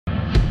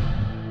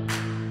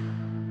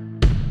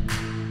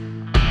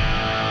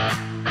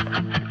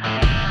Welcome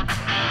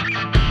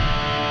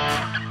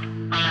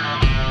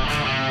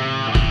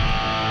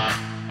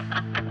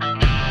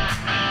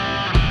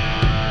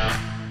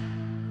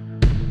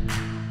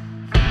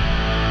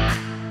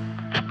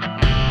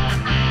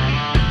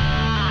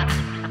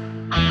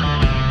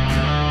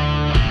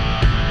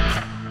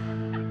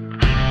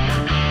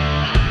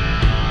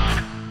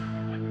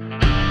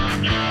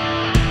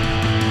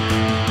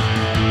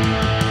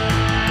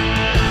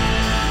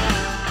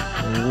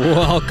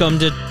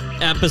to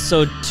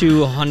episode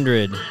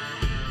 200.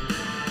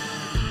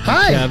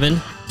 Hi,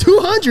 Kevin.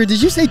 200?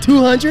 Did you say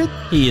 200?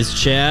 He is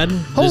Chad.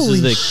 Holy this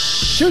is the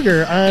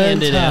sugar on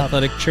Candid top.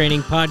 Athletic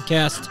Training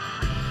Podcast.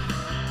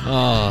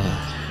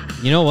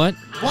 You know what?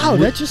 Wow,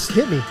 that just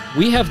hit me.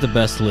 We have the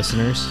best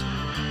listeners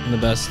and the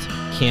best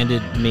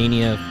Candid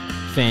Mania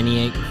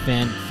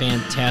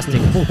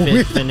fantastic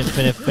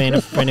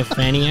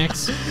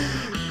faniacs.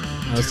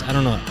 I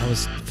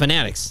was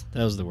fanatics.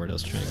 That was the word I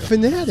was trying to go.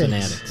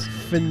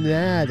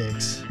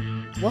 Fanatics.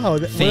 Wow,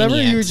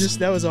 whatever you just,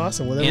 that was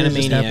awesome. Whatever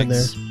just happened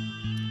there.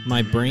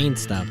 My brain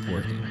stopped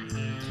working.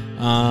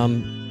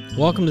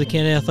 Welcome to the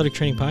Candid Athletic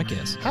Training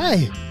Podcast.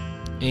 Hi.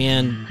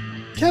 And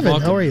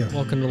Kevin, how are you?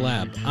 Welcome to the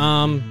lab.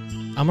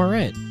 I'm all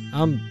right.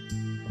 I'm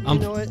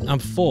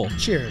full.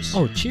 Cheers.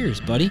 Oh,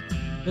 cheers, buddy.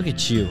 Look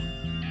at you.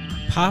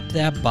 Pop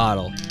that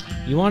bottle.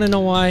 You want to know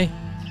why?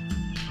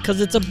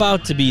 Because it's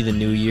about to be the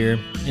new year.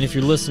 And if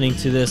you're listening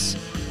to this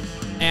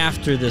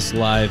after this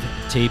live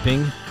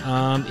taping,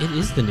 it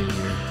is the new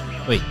year.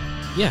 Wait,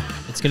 yeah,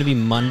 it's going to be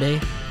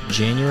Monday,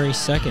 January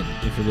 2nd,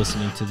 if you're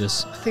listening to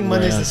this. I think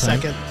Monday's the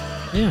 2nd.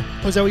 Yeah.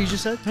 Oh, is that what you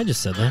just said? I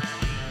just said that.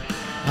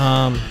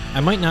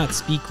 I might not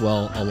speak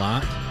well a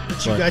lot.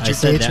 But you got your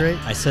dates right?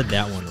 I said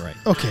that one right.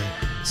 Okay.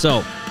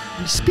 So.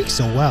 You speak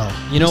so well.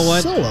 You know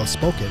what? So well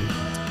spoken.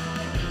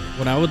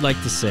 What I would like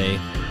to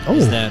say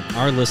is that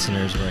our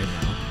listeners right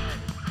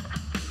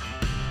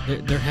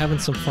now, they're having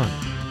some fun.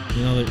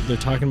 You know, they're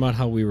talking about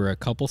how we were a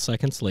couple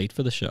seconds late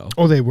for the show.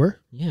 Oh, they were?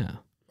 Yeah.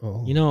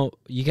 Oh. You know,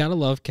 you got to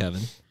love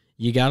Kevin.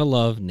 You got to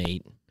love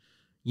Nate.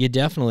 You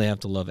definitely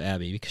have to love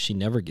Abby because she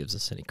never gives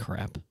us any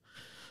crap.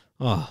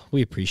 Oh,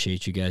 we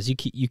appreciate you guys.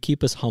 You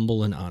keep us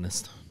humble and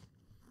honest.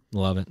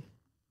 Love it.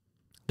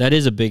 That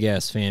is a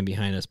big-ass fan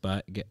behind us,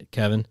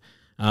 Kevin.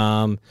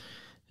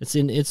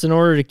 It's in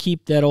order to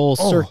keep that old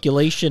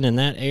circulation and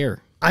that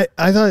air. I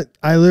thought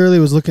I literally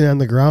was looking on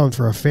the ground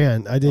for a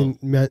fan. I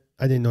didn't know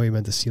you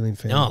meant the ceiling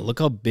fan. No, look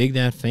how big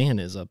that fan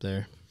is up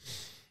there.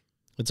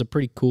 It's a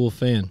pretty cool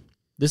fan.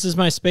 This is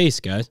my space,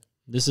 guys.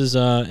 This is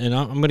and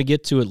I'm going to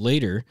get to it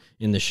later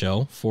in the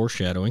show,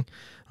 foreshadowing.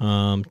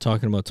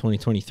 Talking about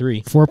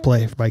 2023.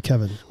 Foreplay by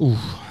Kevin. Ooh.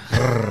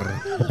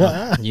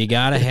 You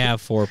gotta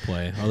have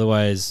foreplay,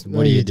 otherwise,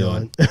 what are you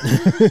doing?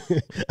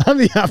 I'm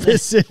the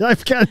opposite.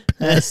 I've got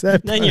past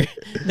that.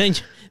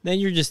 Then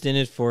you're just in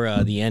it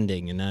for the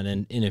ending and not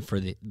in it for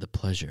the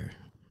pleasure.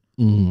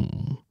 I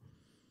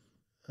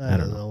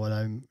don't know what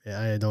I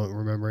don't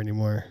remember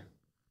anymore.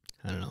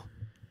 I don't know.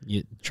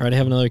 You try to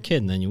have another kid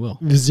and then you will.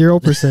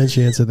 0%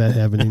 chance of that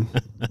happening.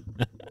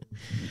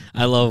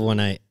 I love when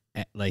I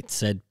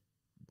said,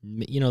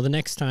 you know, the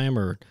next time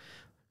we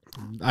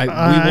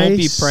won't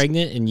be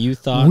pregnant, and you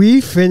thought we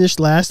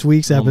finished last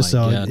week's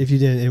episode. If you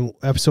didn't, in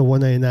episode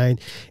 199,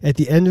 at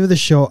the end of the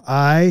show,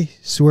 I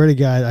swear to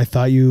God, I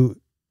thought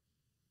you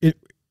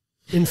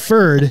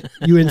inferred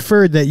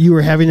that you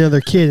were having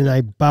another kid, and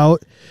I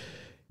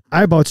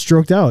about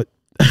stroked out.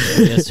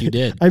 Yes, you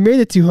did. I made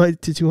it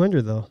to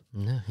 200 though.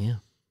 Yeah.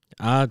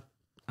 I'm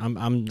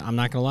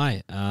not gonna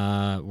lie.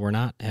 We're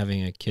not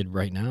having a kid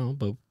right now,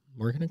 but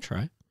we're gonna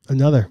try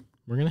another.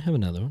 We're going to have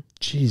another one.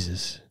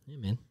 Jesus. Yeah,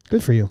 man.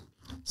 Good for you.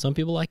 Some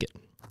people like it.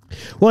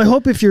 Well, I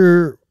hope if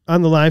you're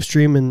on the live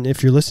stream and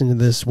if you're listening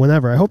to this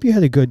whenever, I hope you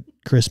had a good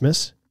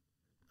Christmas.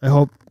 I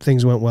hope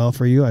things went well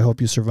for you. I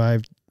hope you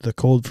survived the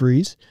cold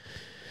freeze.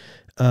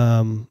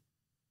 And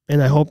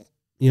I hope,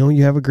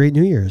 you have a great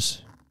New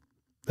Year's.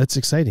 That's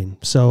exciting.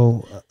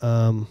 So,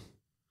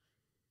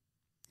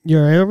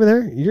 you're right over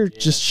there? You're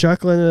just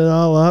chuckling it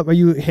all up. Are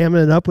you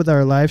hamming it up with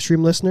our live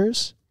stream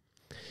listeners?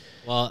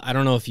 Well, I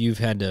don't know if you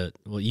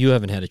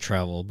haven't had to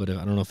travel, but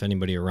I don't know if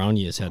anybody around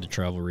you has had to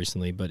travel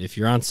recently. But if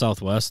you're on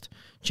Southwest,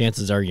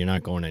 chances are you're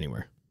not going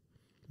anywhere.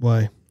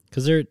 Why?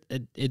 Because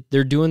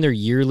they're doing their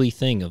yearly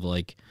thing of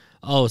like,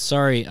 oh,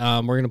 sorry,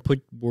 we're gonna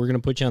put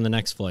you on the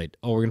next flight.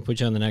 Oh, we're gonna put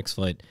you on the next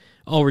flight.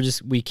 Oh,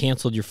 we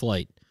canceled your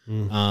flight.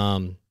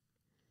 Not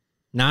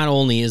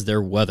only is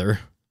there weather,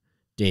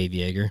 Dave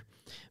Yeager,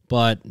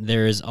 but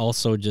there is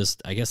also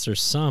I guess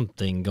there's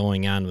something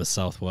going on with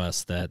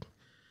Southwest that.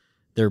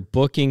 They're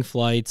booking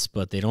flights,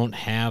 but they don't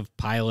have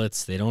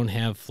pilots. They don't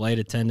have flight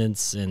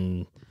attendants,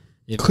 and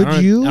I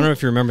don't know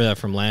if you remember that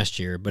from last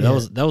year, but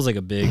that was like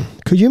a big.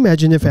 Could you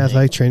imagine if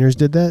athletic trainers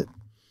did that?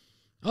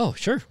 Oh,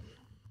 sure.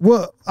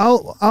 Well,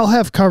 I'll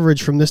have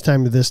coverage from this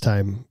time to this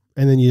time,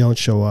 and then you don't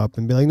show up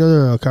and be like,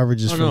 no,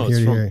 coverage is from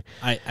here to here.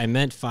 I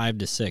meant 5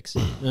 to 6.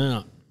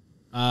 No.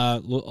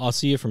 I'll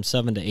see you from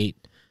 7 to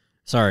 8.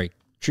 Sorry,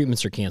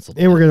 treatments are canceled.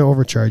 And we're going to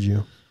overcharge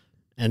you.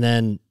 And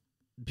then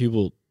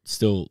people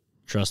still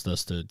trust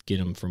us to get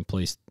them from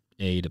place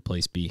A to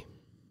place B.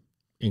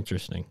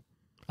 Interesting.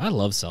 I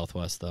love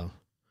Southwest, though.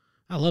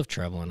 I love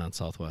traveling on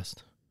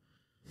Southwest.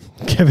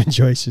 Kevin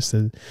Joyce just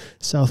said,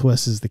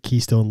 Southwest is the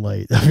Keystone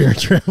Light of air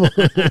travel.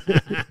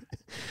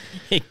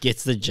 It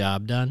gets the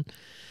job done,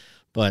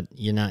 but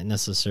you're not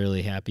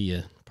necessarily happy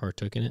you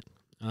partook in it.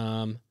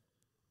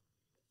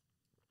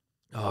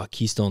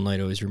 Keystone Light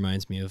always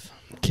reminds me of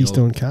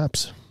Keystone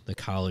Cops. The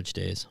college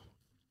days.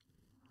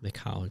 The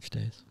college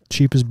days.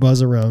 Cheapest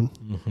buzz around.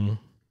 Mm-hmm.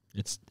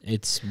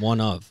 It's one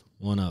of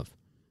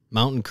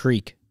Mountain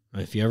Creek.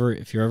 If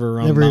you're ever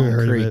around Never even Mountain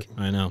heard of Creek,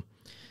 I know.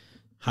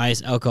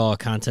 Highest alcohol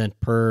content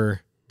per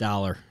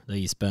dollar that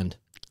you spend.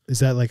 Is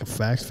that like a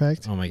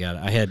fact? Oh my God.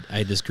 I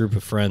had this group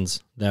of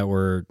friends that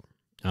were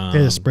They had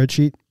a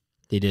spreadsheet?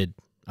 They did.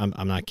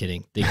 I'm not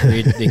kidding. They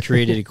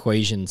created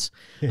equations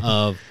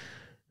of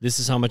this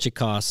is how much it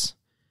costs.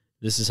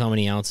 This is how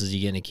many ounces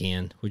you get in a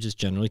can, which is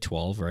generally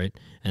 12, right?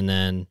 And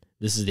then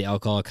this is the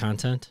alcohol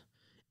content.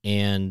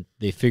 And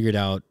they figured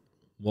out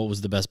what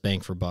was the best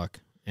bang for buck.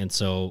 And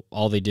so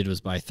all they did was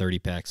buy 30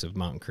 packs of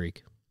Mountain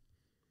Creek.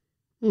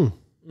 They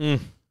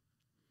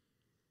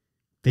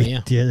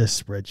did a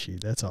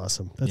spreadsheet. That's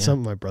awesome. That's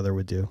something my brother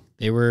would do.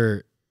 They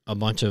were a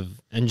bunch of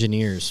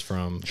engineers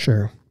from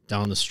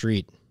down the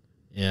street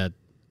at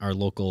our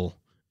local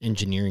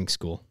engineering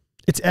school.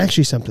 It's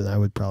actually something I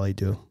would probably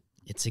do.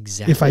 It's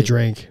exactly if I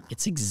drank.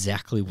 It's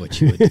exactly what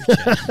you would do,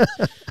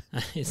 Chad.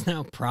 It's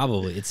not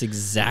probably. It's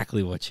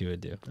exactly what you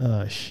would do.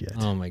 Oh shit.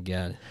 Oh my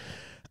God.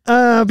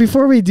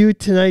 Before we do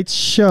tonight's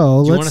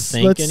show, do you want to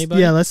thank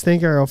anybody? Yeah, let's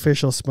thank our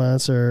official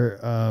sponsor,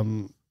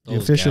 the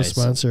official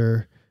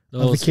sponsor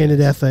of the Candid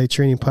Athlete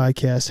Training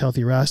Podcast,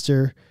 Healthy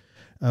Roster.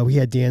 We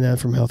had Dan on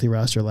from Healthy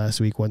Roster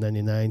last week,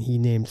 199. He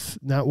named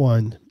not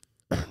one,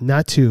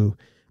 not two,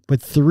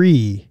 but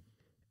 3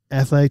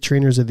 athletic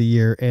trainers of the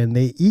year, and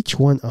they each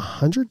won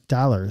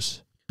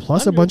 $100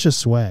 plus a bunch of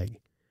swag.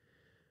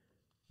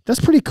 That's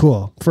pretty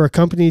cool for a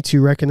company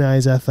to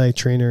recognize athletic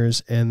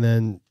trainers and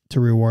then to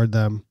reward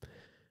them.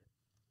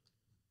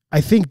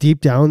 I think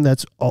deep down,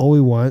 that's all we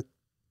want.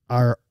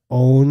 Our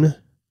own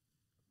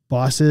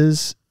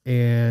bosses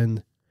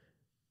and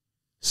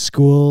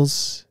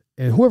schools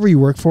and whoever you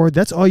work for,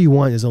 that's all you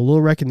want is a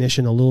little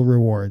recognition, a little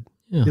reward.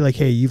 Yeah. Be like,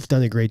 hey, you've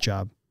done a great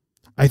job.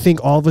 I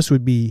think all of us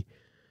would be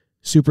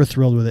super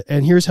thrilled with it.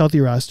 And here's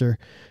Healthy Roster.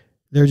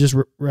 They're just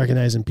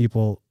recognizing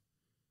people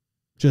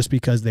just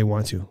because they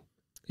want to.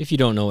 If you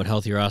don't know what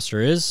Healthy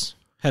Roster is,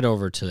 head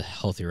over to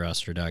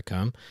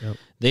healthyroster.com. Yep.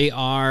 They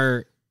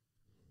are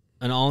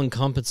an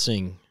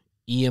all-encompassing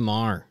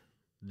EMR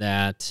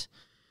that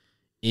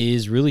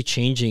is really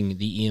changing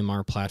the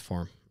EMR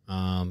platform.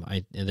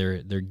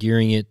 They're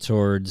gearing it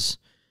towards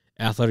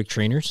athletic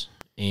trainers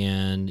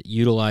and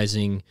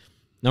utilizing,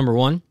 number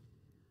one,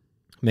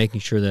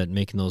 making sure that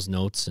making those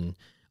notes and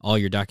all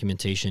your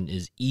documentation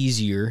is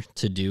easier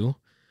to do.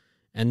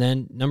 And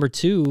then number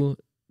two,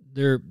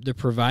 they're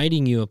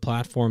providing you a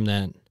platform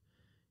that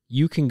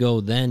you can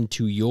go then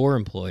to your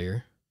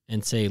employer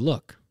and say,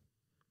 look,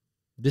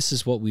 this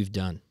is what we've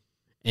done.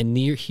 And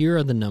here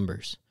are the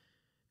numbers.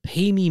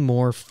 Pay me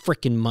more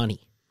freaking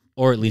money,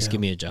 or at least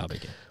give me a job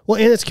again. Well,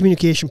 and it's a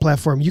communication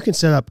platform. You can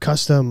set up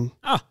custom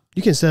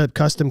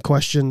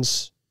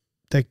questions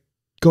that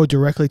go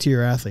directly to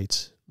your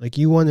athletes. Like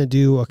you want to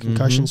do a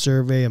concussion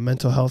survey, a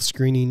mental health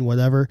screening,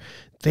 whatever.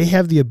 They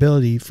have the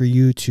ability for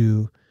you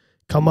to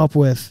come up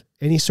with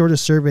any sort of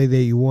survey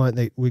that you want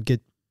that would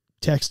get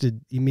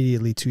texted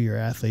immediately to your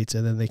athletes,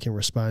 and then they can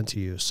respond to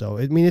you. So,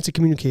 I mean, it's a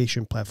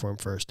communication platform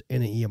first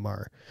and an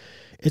EMR.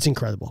 It's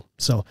incredible.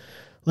 So,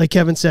 like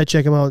Kevin said,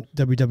 check them out,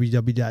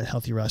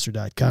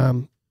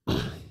 www.healthyroster.com.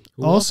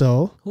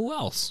 Who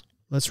else?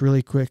 Let's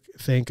really quick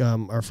thank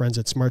our friends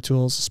at Smart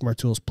Tools,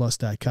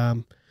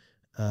 smarttoolsplus.com.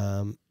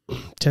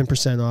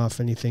 10% off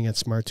anything at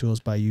Smart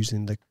Tools by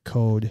using the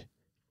code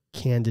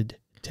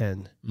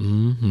CANDID10.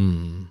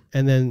 Mm-hmm.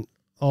 And then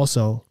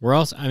also, keep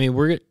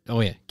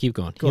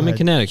going. Human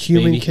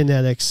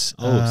Kinetics.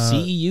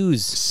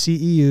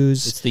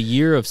 CEUs. It's the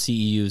year of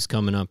CEUs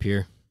coming up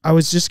here. I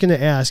was just going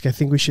to ask, I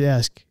think we should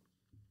ask,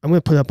 I'm going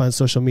to put it up on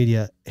social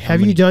media.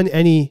 Have you done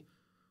any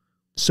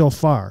so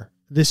far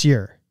this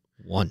year?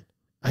 1.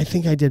 I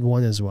think I did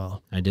 1 as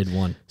well. I did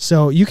 1.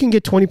 So you can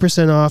get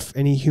 20% off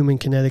any Human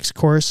Kinetics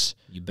course.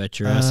 You bet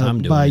your ass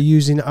I'm doing by it.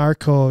 using our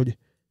code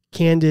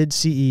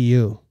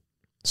CANDIDCEU.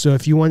 So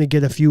if you want to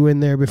get a few in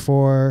there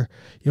before,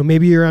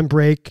 maybe you're on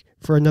break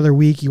for another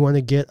week, you want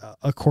to get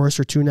a course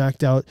or 2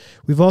 knocked out.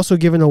 We've also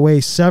given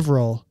away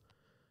several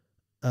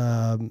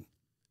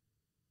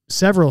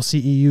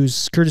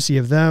CEUs courtesy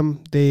of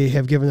them. They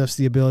have given us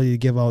the ability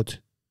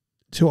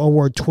to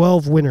award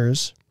 12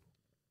 winners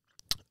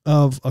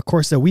of a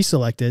course that we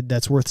selected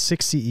that's worth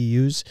 6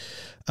 CEUs.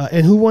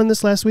 And who won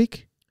this last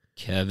week?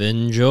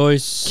 Kevin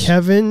Joyce.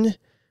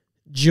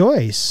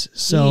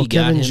 So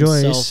Kevin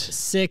Joyce,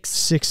 6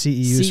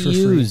 CEUs for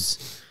free.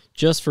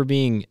 Just for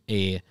being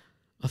a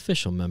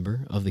official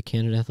member of the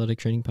Canada Athletic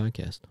Training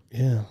Podcast.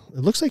 Yeah. It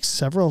looks like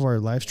several of our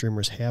live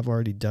streamers have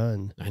already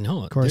done I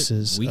know.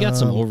 courses. We got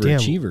some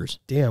overachievers.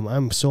 Damn,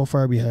 I'm so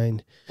far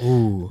behind.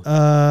 Ooh.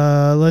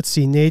 Let's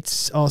see.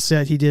 Nate's all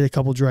set. He did a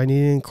couple dry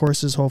needling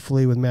courses,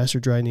 hopefully with Master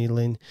Dry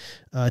Needling.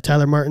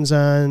 Tyler Martin's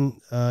on.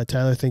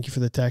 Tyler, thank you for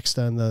the text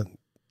on the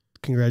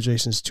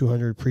congratulations,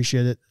 200.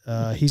 Appreciate it.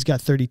 He's got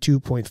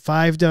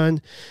 32.5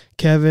 done.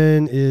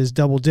 Kevin is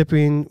double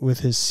dipping with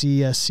his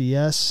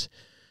CSCS.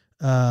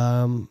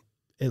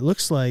 It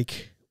looks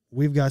like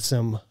we've got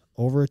some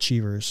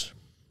overachievers.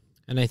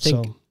 And I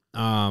think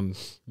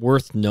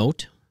worth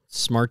note,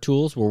 Smart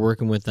Tools, we're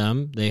working with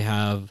them. They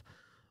have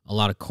a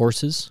lot of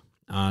courses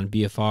on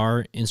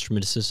BFR,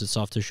 instrument-assisted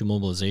soft tissue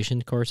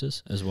mobilization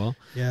courses as well.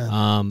 Yeah,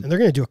 and they're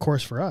going to do a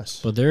course for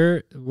us. But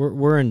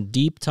we're in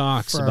deep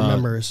talks for about our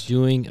members.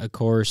 Doing a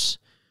course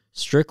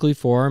strictly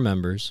for our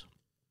members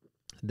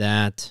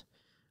that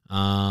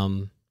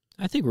I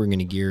think we're going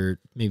to gear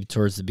maybe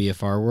towards the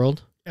BFR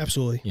world.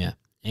 Absolutely. Yeah.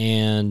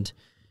 And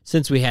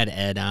since we had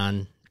Ed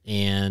on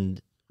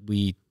and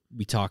we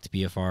talked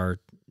BFR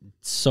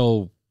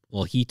so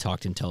well, he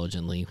talked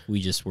intelligently.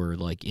 We just were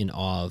like in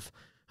awe of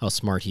how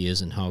smart he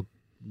is and how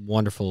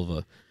wonderful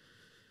of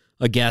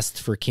a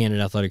guest for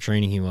Canada Athletic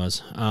Training he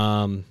was.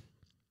 But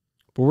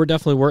we're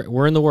definitely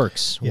we're in the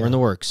works. Yeah. We're in the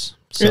works.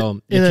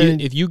 So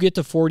if you get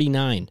to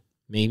 49,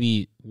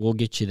 maybe we'll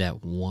get you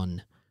that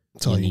one.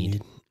 That's all you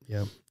need.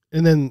 Yeah.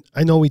 And then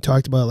I know we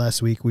talked about it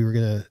last week. We were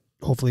going to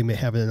hopefully may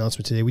have an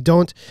announcement today. We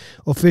don't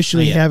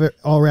officially have it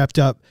all wrapped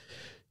up.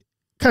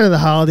 Kind of the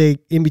holiday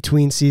in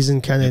between season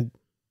kind of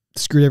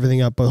screwed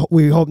everything up, but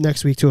we hope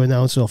next week to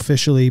announce it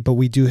officially. But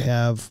we do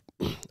have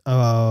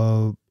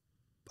a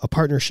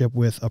partnership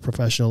with a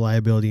professional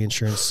liability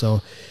insurance.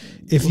 So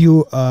if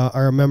you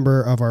are a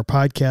member of our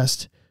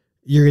podcast,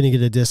 you're going to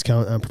get a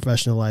discount on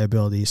professional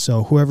liability.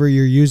 So whoever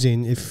you're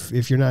using,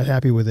 if you're not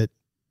happy with it,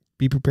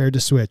 be prepared to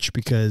switch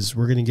because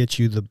we're going to get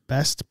you the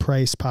best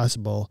price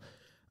possible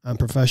on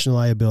professional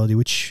liability,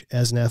 which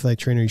as an athletic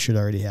trainer, you should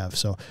already have.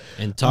 So,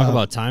 and talk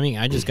about timing.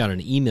 I just got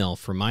an email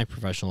from my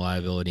professional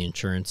liability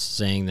insurance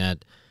saying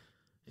that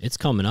it's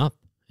coming up.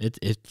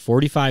 It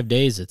 45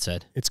 days. It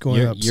said it's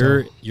going up.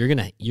 You're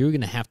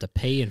gonna have to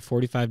pay in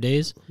 45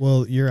 days.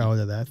 Well, you're out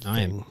of that.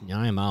 I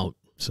am out.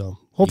 So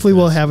hopefully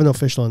we'll have an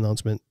official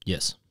announcement.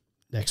 Yes,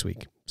 next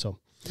week. So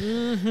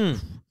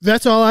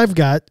that's all I've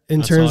got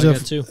in terms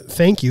of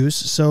thank yous.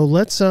 So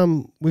let's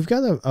we've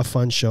got a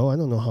fun show. I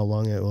don't know how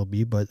long it will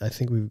be, but I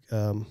think we've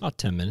about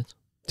 10 minutes,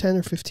 10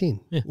 or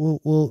 15. Yeah.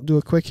 We'll do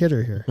a quick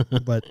hitter here,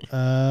 but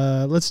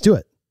let's do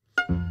it.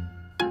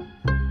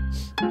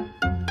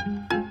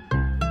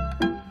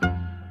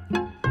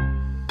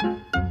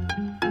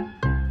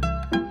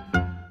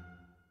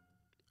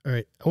 All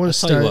right, I want to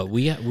start. Tell you what,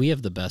 we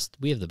have the best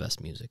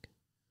music.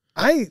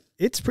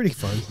 It's pretty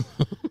fun.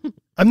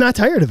 I'm not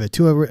tired of it.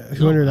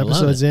 200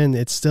 episodes in,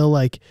 it's still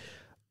like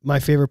my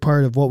favorite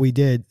part of what we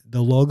did.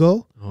 The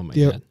logo, oh my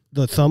god,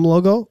 the thumb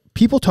logo.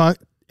 People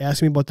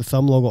ask me about the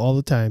thumb logo all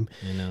the time.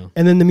 I know.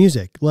 And then the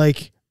music,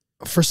 like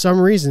for some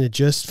reason, it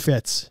just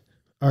fits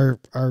our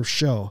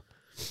show.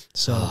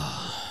 So,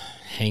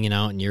 hanging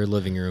out in your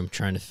living room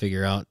trying to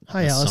figure out.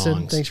 Hi, Allison.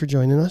 Songs. Thanks for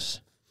joining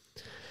us.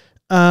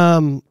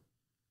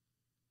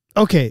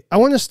 Okay, I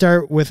want to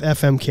start with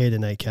FMK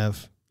tonight,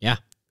 Kev. Yeah.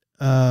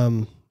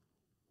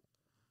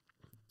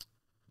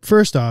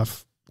 First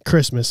off,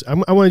 Christmas.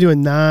 I want to do a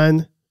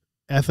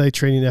non-athletic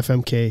training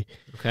FMK.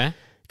 Okay.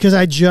 Because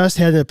I just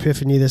had an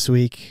epiphany this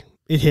week.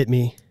 It hit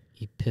me.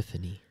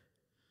 Epiphany.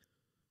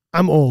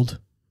 I'm old.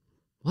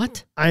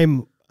 What? I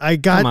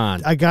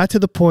got to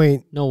the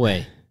point. No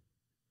way.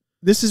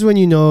 This is when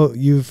you know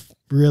you've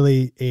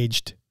really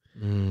aged.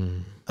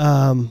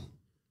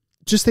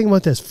 Just think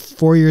about this.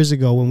 4 years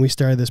ago when we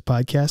started this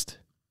podcast.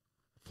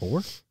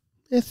 4?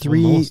 Yeah,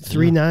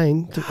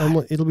 9.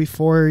 It'll be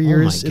 4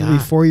 years. It'll be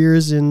 4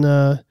 years in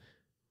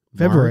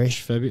February.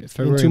 February,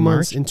 in 2 months.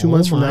 March? In 2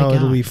 months from now,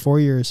 it'll be 4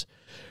 years.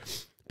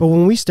 But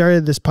when we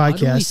started this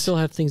podcast, how do we still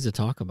have things to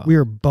talk about? We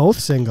were both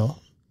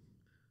single.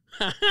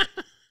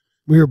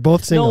 We were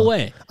both single. No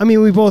way. I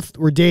mean, we both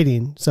were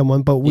dating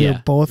someone, but we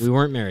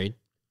weren't married.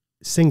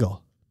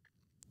 Single.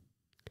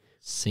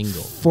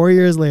 4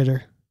 years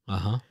later.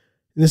 Uh-huh.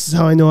 This is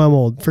how I know I'm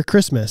old. For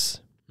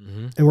Christmas.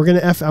 Mm-hmm. And we're going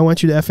to I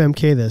want you to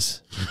FMK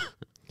this.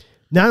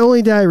 Not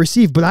only did I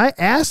receive, but I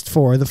asked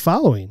for the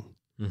following.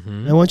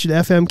 Mm-hmm. I want you to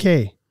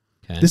FMK.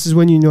 Okay. This is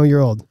when you know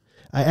you're old.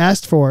 I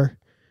asked for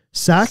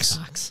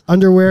socks,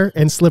 underwear,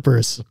 and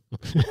slippers.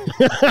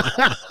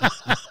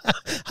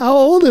 How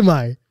old am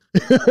I?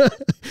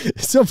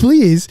 So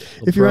please,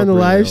 if you're on the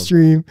live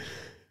stream,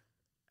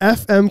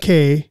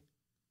 FMK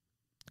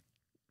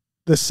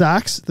the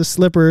socks, the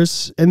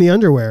slippers, and the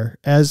underwear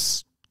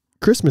as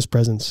Christmas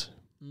presents.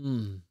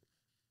 You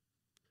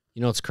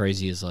know what's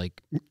crazy is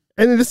like...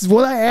 And this is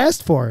what I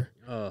asked for.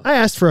 I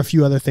asked for a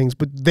few other things,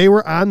 but they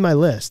were on my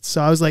list.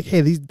 So I was like,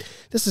 hey,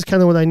 this is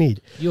kind of what I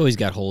need. You always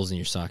got holes in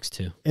your socks,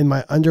 too. In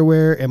my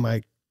underwear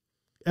and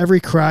every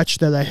crotch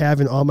that I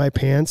have in all my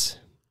pants.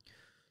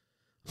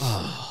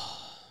 I'm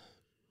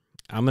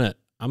gonna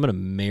I'm gonna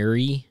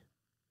marry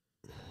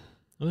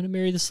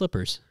the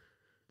slippers.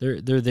 They're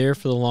there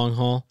for the long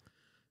haul.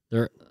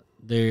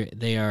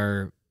 They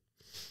are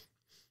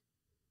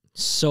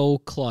so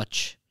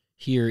clutch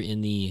here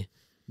in the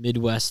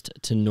Midwest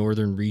to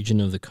northern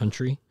region of the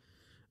country.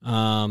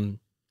 And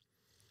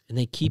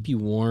they keep you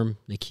warm,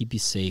 they keep you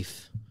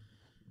safe,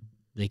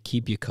 they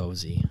keep you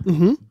cozy.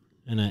 Mm-hmm.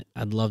 And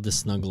I'd love to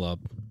snuggle up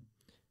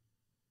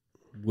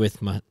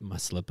with my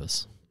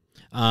slippers.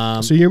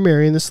 So you're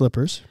marrying the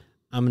slippers.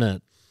 I'm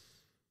gonna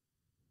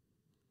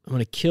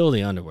kill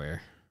the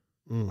underwear.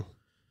 Mm.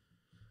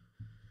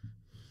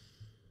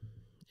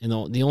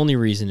 And the only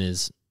reason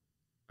is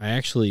I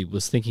actually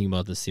was thinking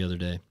about this the other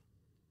day.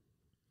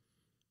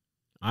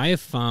 I have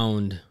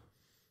found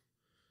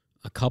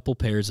a couple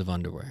pairs of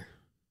underwear,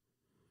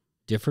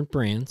 different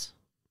brands,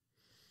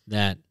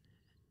 that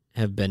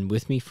have been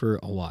with me for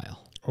a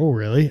while. Oh,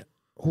 really?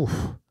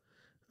 Oh,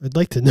 I'd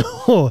like to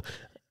know.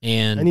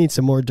 And I need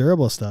some more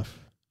durable stuff.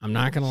 I'm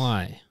not going to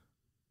lie.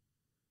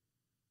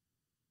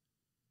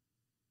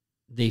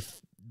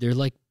 They're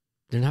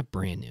not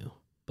brand new,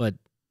 but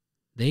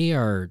they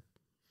are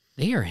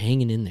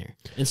hanging in there.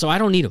 And so I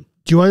don't need them.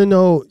 Do you want to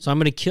know? So I'm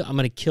going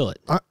to kill it.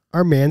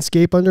 Our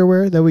Manscaped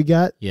underwear that we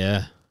got,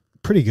 Yeah.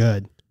 pretty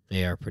good.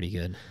 They are pretty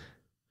good.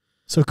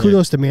 So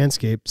kudos to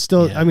Manscaped.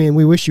 Still, Yeah. I mean,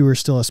 we wish you were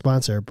still a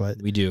sponsor, but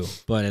We do.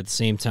 But at the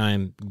same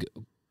time,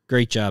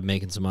 great job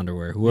making some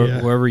underwear. Yeah.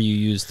 Whoever you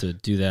use to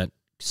do that,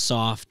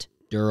 soft,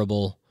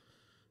 durable,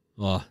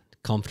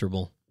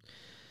 comfortable.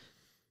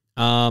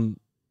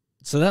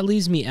 So that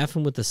leaves me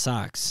effing with the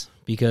socks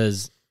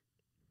because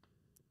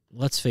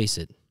let's face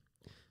it,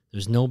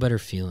 there's no better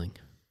feeling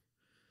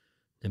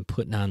than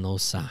putting on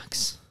those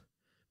socks,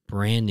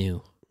 brand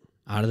new,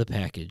 out of the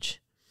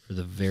package for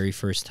the very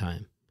first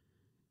time.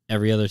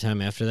 Every other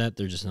time after that,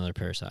 they're just another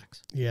pair of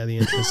socks. yeah, the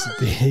interest.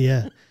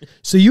 Yeah.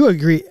 So you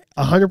agree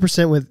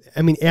 100% with,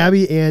 I mean,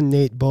 Abby and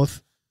Nate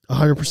both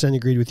 100%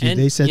 agreed with you. And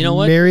They said you know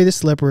what? marry the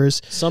slippers,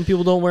 Some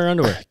people don't wear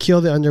underwear. kill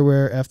the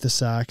underwear, F the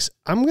socks.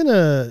 I'm going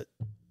to...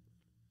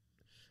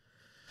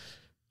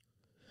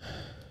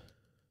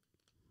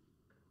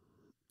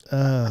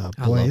 Oh,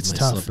 I boy, love it's my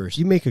tough. slippers.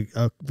 You make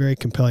a very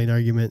compelling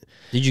argument.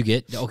 Did you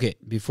get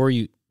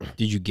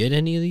did you get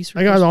any of these? For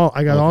I got all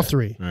Okay.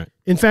 three. All right.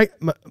 In fact,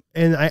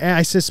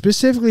 I said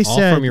specifically All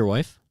said from your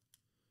wife?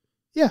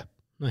 Yeah.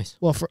 Nice.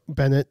 Well, for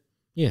Bennett.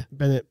 Yeah.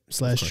 Bennett /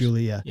 course.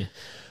 Julie. Yeah. Yeah.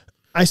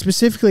 I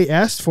specifically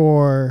asked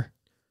for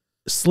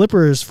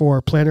slippers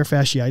for plantar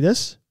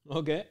fasciitis.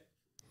 Okay.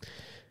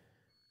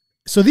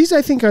 So these,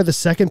 I think, are the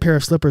second pair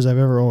of slippers I've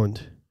ever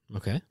owned.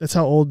 Okay. That's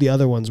how old the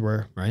other ones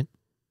were. Right.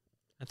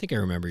 I think I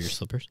remember your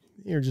slippers.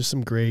 They're just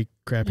some gray,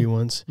 crappy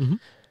ones. Mhm.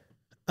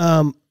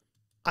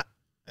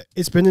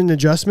 It's been an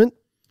adjustment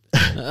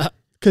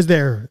because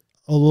they're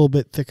a little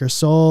bit thicker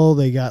sole.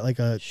 They got like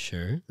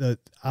Sure. they're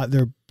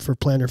for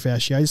plantar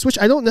fasciitis, which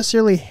I don't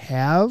necessarily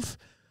have.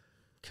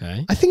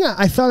 Okay. I think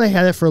I thought I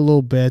had it for a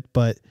little bit,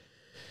 but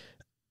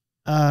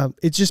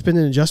it's just been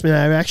an adjustment.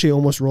 I've actually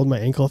almost rolled my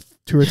ankle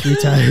 2 or 3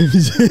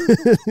 times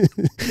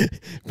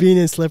being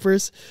in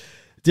slippers,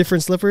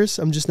 different slippers.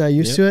 I'm just not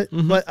used to it.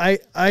 Mhm. But I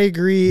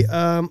agree.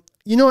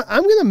 You know what?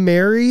 I'm going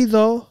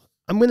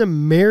to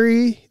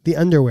marry the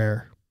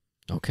underwear.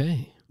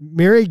 Okay.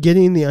 Marry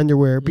getting the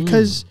underwear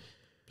because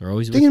They're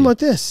always with thinking you. about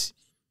this,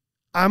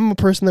 I'm a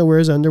person that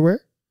wears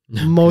underwear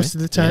most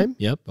of the time.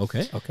 Yep.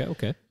 Okay.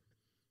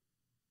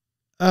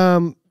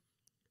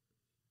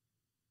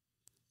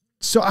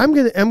 So I'm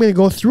gonna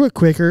go through it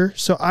quicker.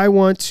 So I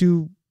want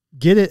to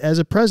get it as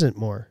a present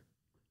more.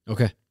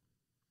 Okay.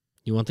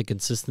 You want the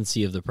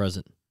consistency of the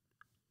present.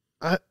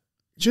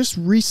 Just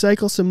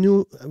recycle some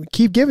new.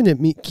 Keep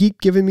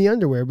giving me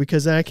underwear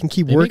because then I can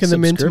keep They working make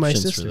them into my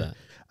subscriptions sister.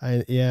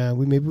 for that.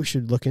 Maybe we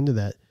should look into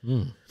that.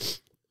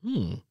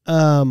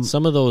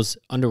 Some of those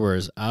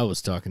underwears I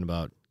was talking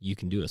about, you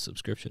can do a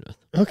subscription with.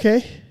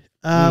 Okay.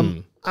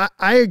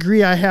 I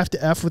agree. I have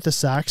to F with the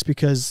socks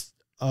because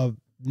a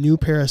new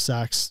pair of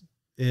socks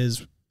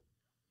is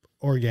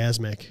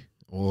orgasmic.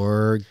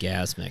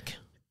 Orgasmic.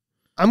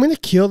 I'm going to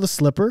kill the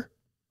slipper.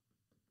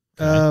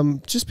 Okay.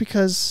 Just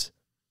because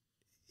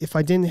if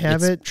I didn't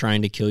have It's it,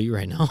 trying to kill you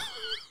right now.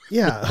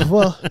 yeah.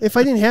 Well, if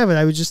I didn't have it,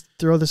 I would just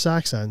throw the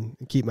socks on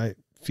and keep my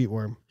feet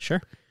warm.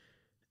 Sure.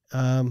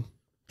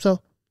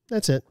 So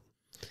that's it.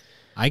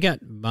 I got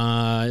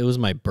it was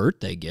my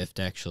birthday gift,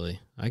 actually.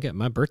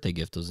 My birthday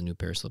gift was a new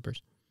pair of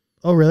slippers.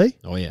 Oh, really?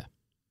 Oh, yeah.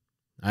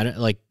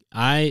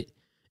 I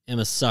am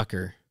a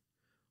sucker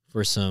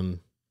for some,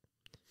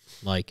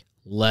 like,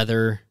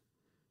 leather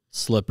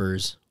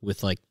slippers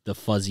with, like, the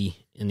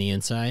fuzzy in the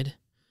inside.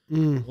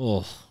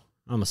 Oh,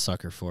 I'm a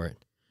sucker for it.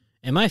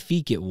 And my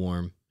feet get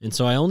warm, and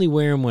so I only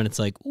wear them when it's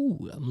like,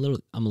 ooh,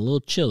 I'm a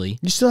little chilly.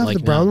 You still have Like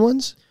the brown now.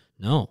 ones?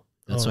 No,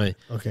 that's why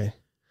Okay.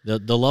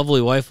 the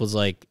lovely wife was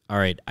like, all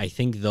right, I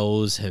think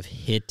those have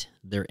hit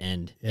their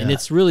end. And Yeah.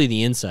 it's really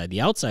the inside.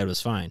 The outside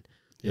was fine.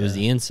 It was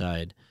Yeah. the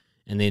inside,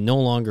 and they no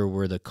longer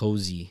were the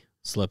cozy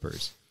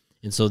slippers.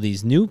 And so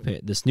this new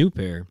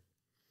pair,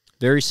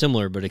 very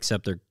similar, but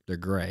except they're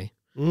gray.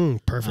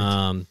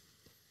 Perfect.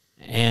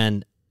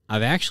 And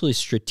I've actually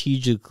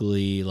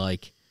strategically,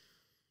 like,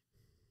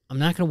 I'm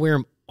not going to wear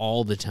them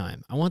all the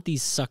time. I want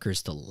these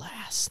suckers to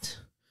last.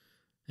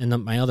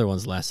 And my other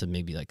ones lasted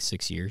maybe like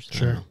 6 years. I don't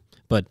Sure. know.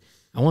 But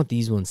I want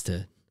these ones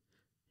to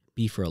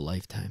be for a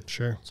lifetime.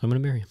 Sure. So I'm going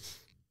to marry them.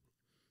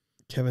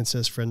 Kevin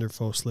says friend or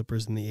foe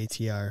slippers in the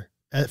ATR.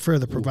 For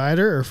the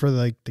provider or for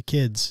like the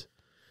kids?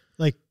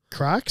 Like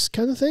Crocs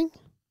kind of thing?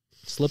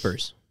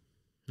 Slippers.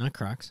 Not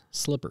Crocs.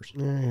 Slippers.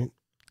 All right.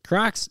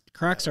 Crocs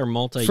are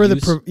multi-use. For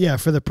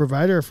the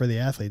provider or for the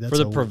athlete? That's for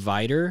the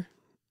provider,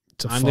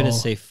 it's a I'm going to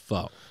faux. say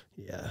faux.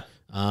 Yeah.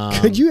 Um,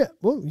 Could you?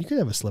 Well, you could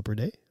have a slipper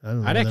day. I don't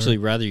know. I'd whatever. actually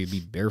rather you be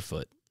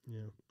barefoot Yeah.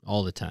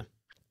 all the time.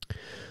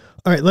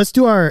 All right, let's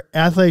do our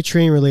athletic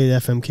training related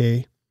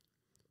FMK.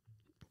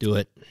 Do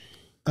it.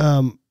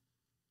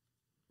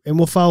 And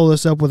we'll follow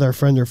this up with our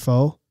friend or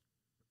foe.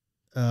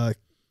 Because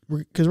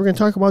we're going to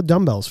talk about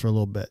dumbbells for a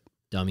little bit.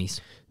 Dummies.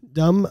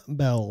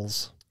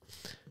 Dumbbells.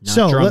 Not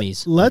So,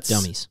 drummies. but let's-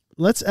 dummies.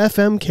 Let's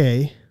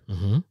FMK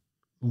Mm-hmm.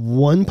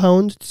 1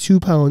 pound, 2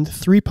 pound,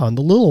 3 pound,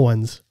 the little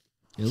ones.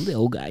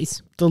 Little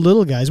guys. The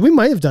little guys. We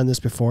might have done this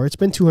before. It's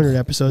been 200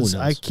 episodes. Who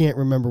knows? I can't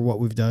remember what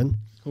we've done.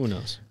 Who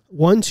knows?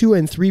 1, 2,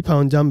 and 3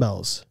 pound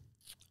dumbbells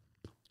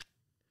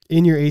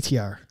in your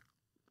ATR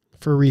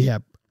for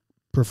rehab,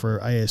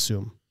 I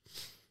assume.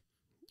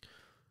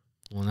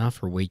 Well, not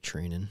for weight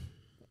training.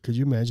 Could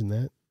you imagine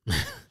that?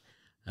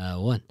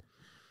 1,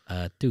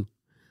 2,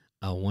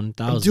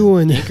 1,000.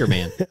 doing-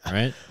 Anchorman,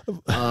 right?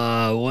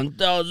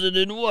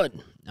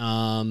 1,001.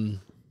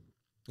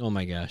 Oh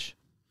my gosh.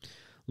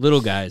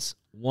 Little guys.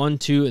 1,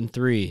 2, and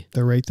 3.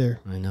 They're right there.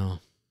 I know.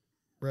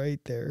 Right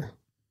there.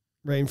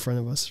 Right in front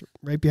of us.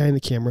 Right behind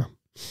the camera.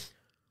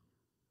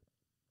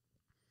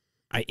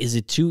 Is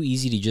it too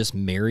easy to just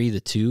marry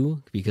the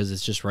two because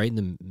it's just right in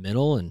the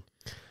middle and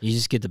you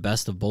just get the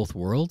best of both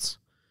worlds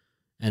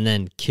and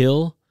then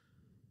kill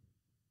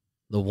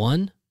the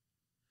one?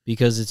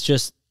 Because it's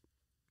just,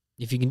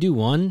 if you can do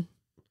one,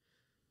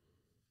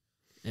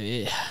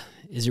 is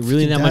it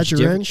really that much dodge a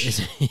different? wrench?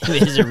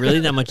 Is it really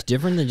that much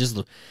different than just,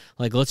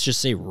 like, let's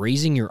just say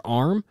raising your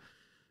arm?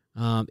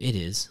 It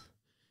is.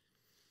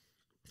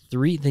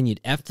 3, then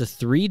you'd F the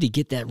 3 to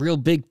get that real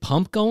big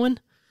pump going.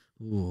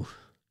 Ooh.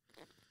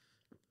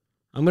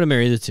 I'm gonna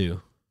marry the 2.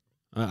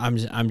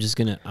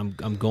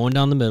 I'm going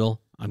down the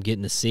middle. I'm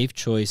getting a safe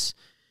choice,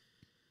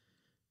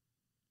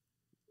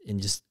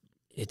 and just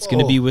it's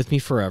gonna be with me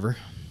forever.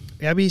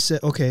 Abby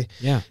said, okay.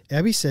 Yeah,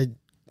 Abby said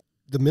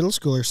the middle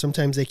schoolers,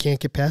 sometimes they can't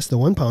get past the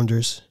 1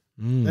 pounders.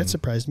 That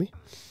surprised me.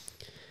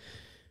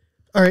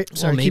 All right.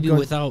 Sorry, well, keep maybe going.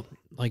 without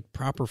like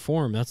proper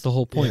form. That's the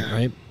whole point, Yeah.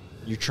 right?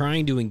 You're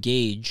trying to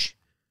engage,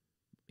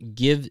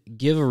 give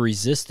a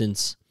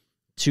resistance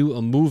to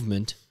a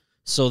movement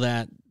so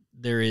that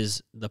there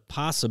is the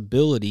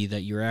possibility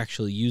that you're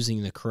actually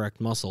using the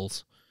correct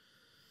muscles.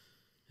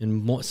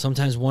 And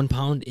sometimes 1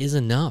 pound is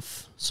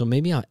enough. So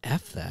maybe I'll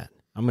F that.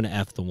 I'm going to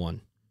F the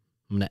 1.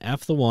 I'm going to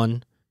F the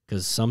 1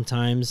 because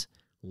sometimes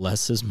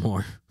less is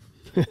more.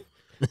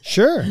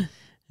 Sure.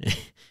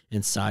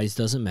 And size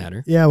doesn't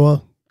matter. Yeah,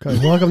 well,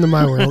 welcome to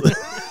my world.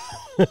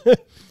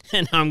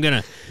 And I'm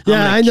going to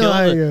I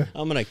know.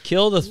 I'm going to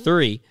kill the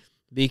 3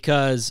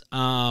 because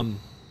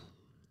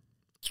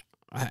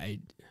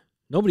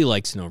nobody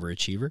likes an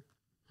overachiever.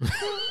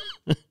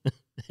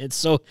 It's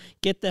so,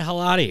 get the hell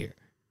out of here.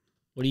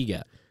 What do you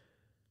got?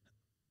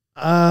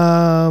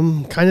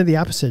 Kind of the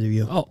opposite of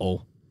you.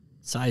 Uh-oh.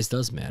 Size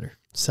does matter.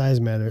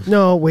 Size matters.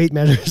 No, weight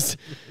matters.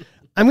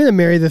 I'm going to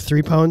marry the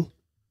 3 pound.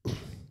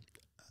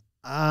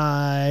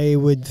 I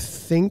would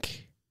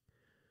think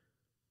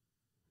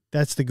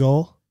that's the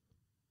goal,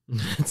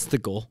 That's the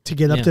goal. to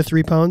get up Yeah. to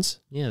 3 pounds.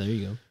 Yeah, there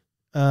you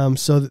go.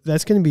 So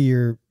that's going to be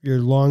your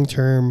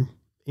long-term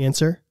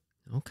answer,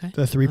 Okay.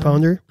 the 3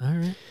 pounder. All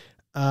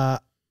right.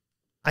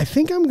 I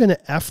think I'm going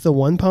to F the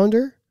 1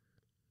 pounder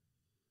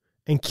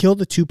and kill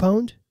the 2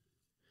 pound.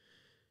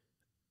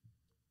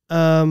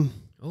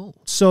 Oh,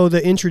 So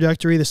the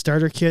introductory, the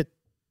starter kit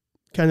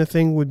kind of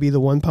thing would be the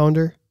 1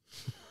 pounder,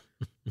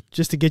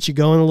 just to get you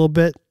going a little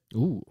bit,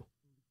 ooh.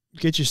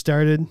 get you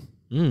started,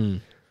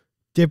 Mm.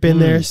 dip in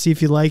there, see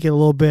if you like it a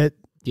little bit.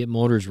 Get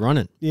motors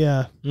running.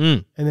 Yeah.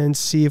 Mm. And then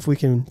see if we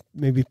can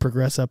maybe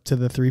progress up to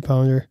the 3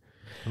 pounder.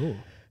 Oh.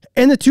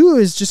 And the 2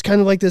 is just kind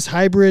of like this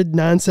hybrid,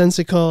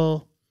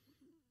 nonsensical.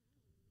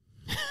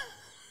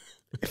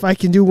 If I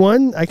can do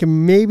 1, I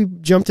can maybe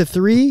jump to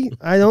 3.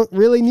 I don't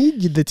really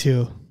need the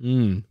 2.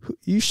 Mm.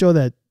 You show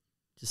that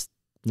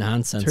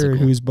Nonsensical. turd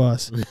who's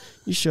boss.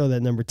 You show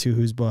that number 2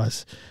 who's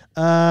boss.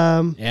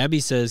 Abby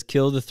says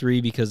kill the 3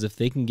 because if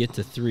they can get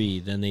to 3,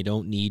 then they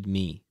don't need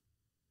me.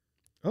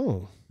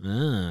 Oh.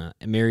 And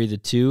marry the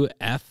 2,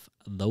 F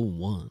the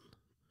 1.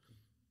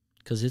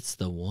 Because it's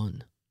the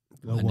 1.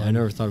 The I 1.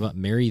 never thought about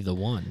marry the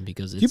 1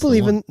 because it's Do you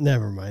believe the 1. in?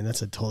 Never mind.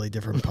 That's a totally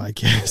different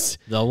podcast.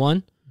 The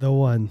 1? The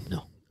 1.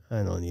 No.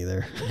 I don't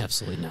either.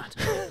 Absolutely not.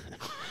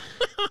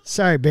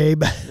 Sorry,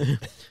 babe.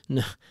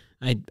 No,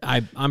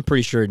 I'm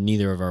pretty sure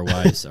neither of our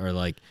wives are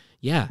like,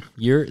 yeah,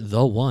 you're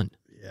the 1.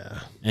 Yeah.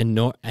 And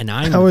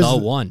I'm How is the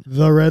 1.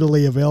 The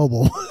readily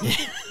available.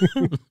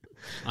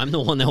 I'm the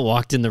one that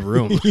walked in the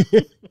room.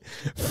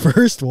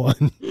 First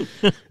one.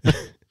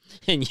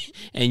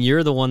 and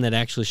you're the one that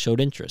actually showed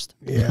interest.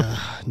 Yeah,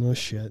 no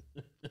shit.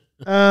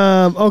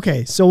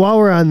 Okay, so while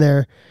we're on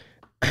there,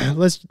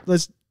 let's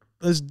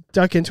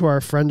duck into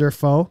our friend or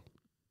foe.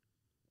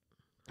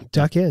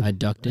 Duck in. I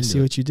ducked in. See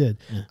what you did.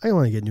 Yeah. I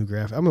want to get new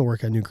graphics. I'm gonna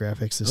work on new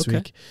graphics this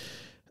week.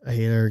 I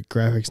hate our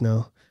graphics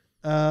now.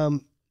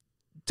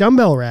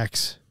 Dumbbell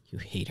racks You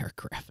hate our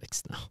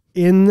graphics now.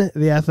 in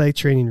the athletic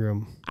training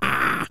room.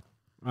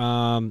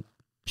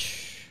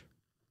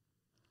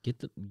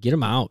 Get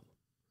them out.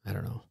 I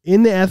don't know.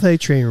 In the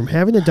athletic training room,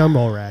 having a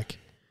dumbbell rack.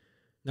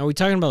 Now, are we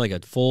talking about like a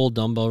full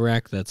dumbbell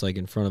rack that's like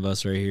in front of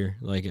us right here?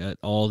 Like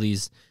all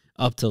these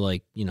up to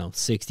like,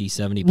 60,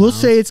 70 pounds? We'll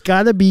say it's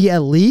got to be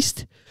at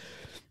least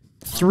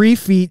 3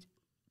 feet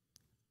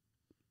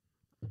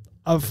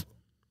of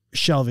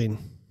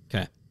shelving.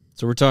 Okay.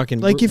 So we're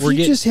talking... Like if you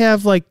just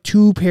have like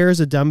 2 pairs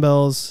of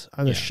dumbbells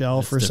on a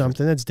shelf or different.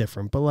 something, that's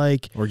different. But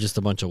like... Or just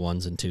a bunch of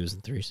 1s and 2s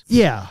and 3s.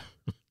 Yeah.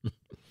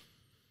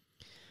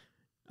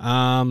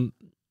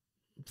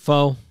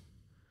 Foe.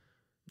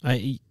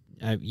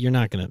 You're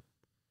not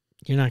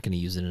gonna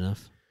use it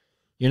enough.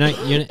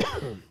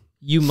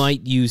 You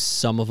might use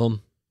some of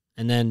them,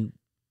 and then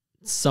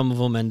some of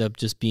them end up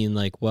just being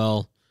like,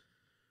 well,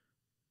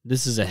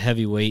 this is a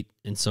heavy weight,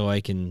 and so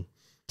I can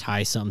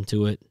tie something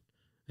to it.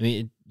 I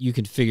mean, you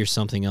can figure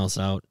something else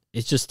out.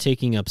 It's just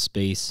taking up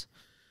space.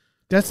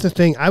 That's the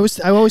thing. I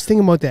always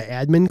think about that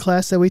admin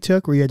class that we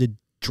took where you had to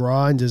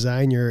draw and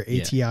design your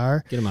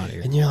ATR. Get them out of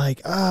here. And you're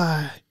like,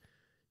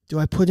 do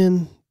I put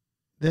in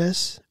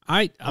this?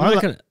 I'm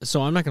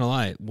not gonna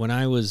lie. When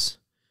I was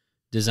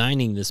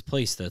designing this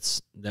place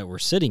that we're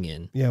sitting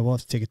in, Yeah, we'll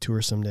have to take a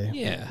tour someday.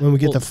 yeah, When we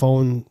get the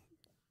phone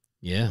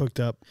hooked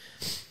up.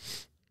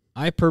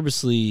 I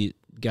purposely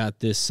got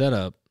this set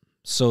up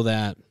so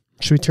that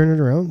Should we turn it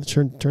around?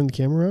 Turn the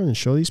camera around and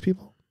show these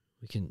people?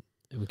 we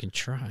can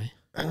try.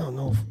 I don't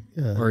know.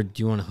 Yeah. Or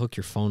do you want to hook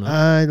your phone up?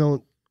 I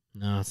don't.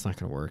 No, it's not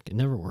gonna work. It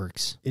never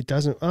works. It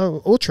doesn't.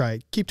 Oh, we'll try.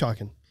 Keep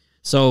talking.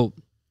 So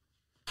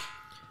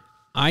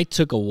I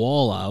took a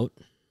wall out,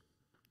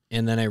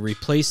 and then I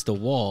replaced the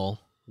wall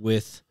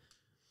with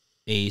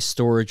a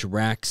storage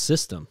rack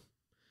system,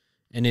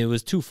 and it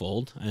was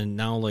twofold. And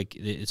now, like,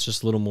 it's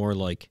just a little more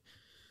like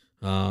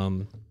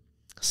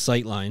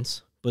sight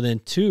lines. But then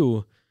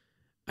two,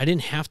 I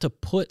didn't have to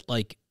put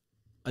like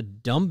a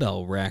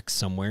dumbbell rack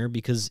somewhere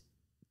because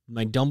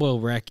my dumbbell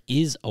rack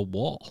is a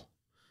wall,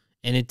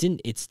 and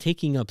it's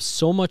taking up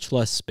so much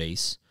less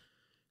space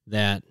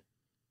that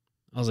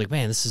I was like,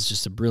 man, this is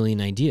just a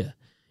brilliant idea.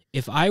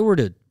 If I were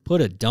to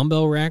put a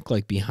dumbbell rack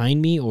like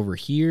behind me over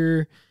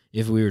here,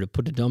 if we were to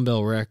put a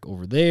dumbbell rack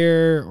over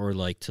there or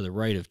like to the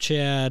right of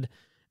Chad,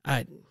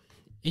 they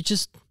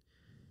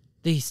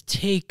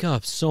take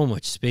up so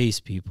much space,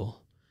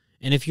 people.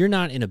 And if you're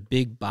not in a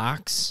big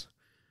box,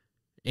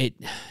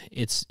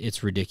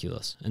 it's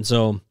ridiculous. And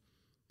so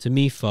to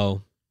me,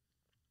 foe,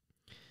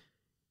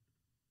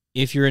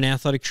 if you're an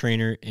athletic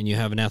trainer and you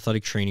have an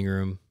athletic training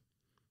room,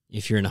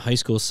 if you're in a high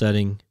school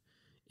setting,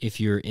 if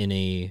you're in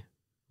a,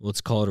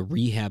 let's call it a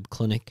rehab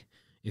clinic,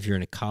 if you're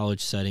in a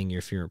college setting, or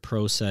if you're in a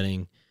pro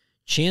setting,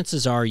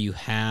 chances are you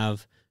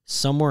have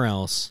somewhere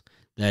else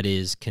that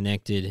is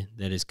connected,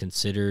 that is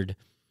considered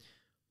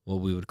what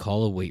we would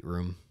call a weight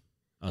room,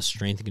 a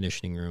strength and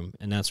conditioning room,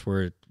 and that's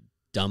where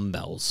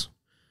dumbbells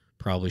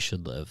probably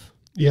should live.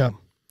 Yeah.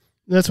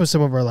 That's what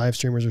some of our live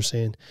streamers are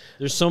saying.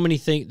 There's so many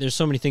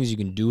things you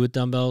can do with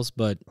dumbbells,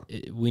 but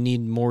we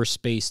need more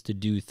space to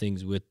do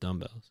things with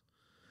dumbbells.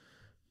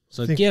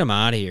 So get them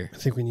out of here. I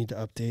think we need to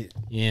update.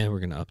 Yeah, we're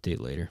going to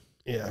update later.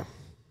 Yeah.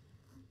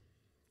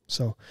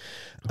 So,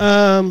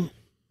 Plain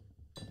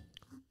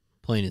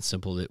and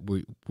simple that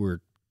we're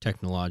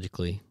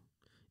technologically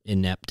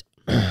inept.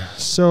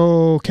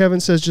 So Kevin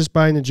says just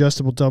buy an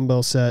adjustable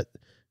dumbbell set.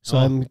 So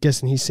I'm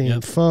guessing he's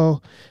saying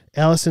faux.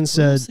 Allison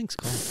said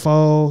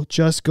faux,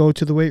 just go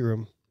to the weight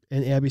room.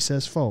 And Abby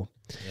says faux.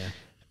 Yeah.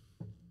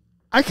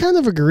 I kind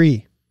of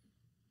agree.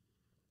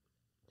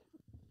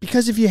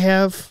 Because if you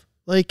have,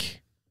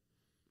 like,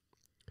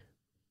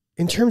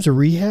 in terms of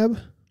rehab,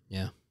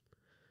 yeah,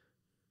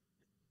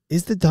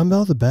 is the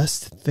dumbbell the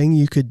best thing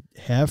you could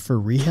have for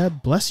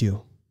rehab? Bless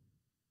you.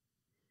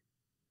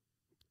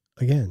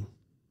 Again.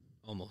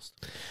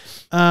 Almost.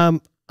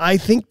 I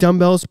think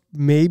dumbbells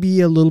may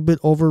be a little bit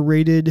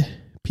overrated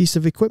piece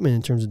of equipment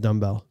in terms of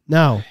dumbbell.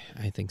 Now,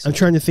 I think so. I'm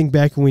trying to think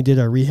back when we did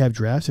our rehab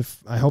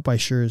drafts. I hope I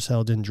sure as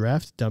hell didn't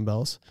draft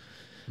dumbbells.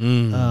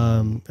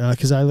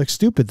 Because I look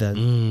stupid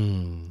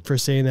then for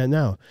saying that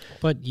now.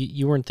 But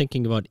you weren't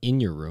thinking about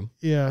in your room.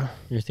 Yeah.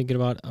 You're thinking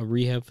about a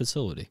rehab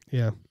facility.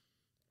 Yeah.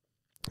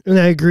 And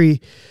I agree.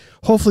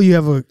 Hopefully you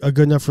have a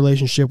good enough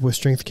relationship with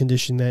strength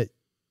condition that,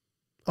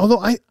 although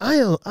I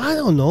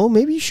don't know,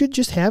 maybe you should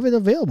just have it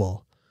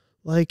available.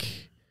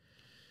 Like,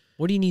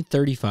 what do you need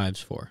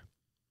 35s for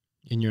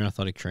in your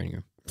athletic training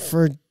room?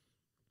 For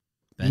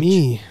Bench?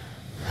 me.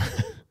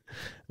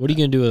 What are you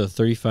going to do with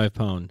a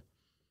 35-pound,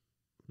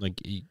 like,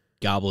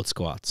 goblet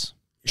squats?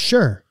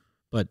 Sure.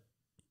 But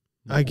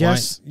I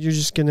guess you're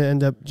just going to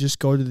end up just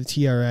go to the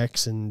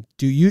TRX and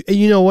do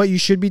you know what you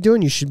should be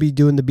doing? You should be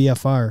doing the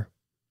BFR.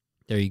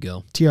 There you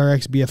go.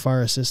 TRX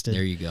BFR assisted.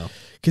 There you go.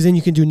 Because then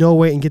you can do no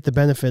weight and get the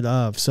benefit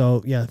of.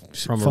 So, yeah.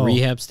 From a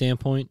rehab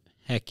standpoint,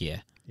 heck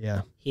yeah.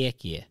 Yeah.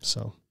 Heck yeah.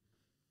 So.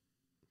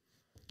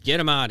 Get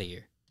them out of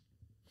here.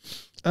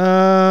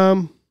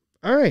 All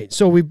right.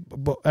 So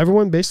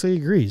everyone basically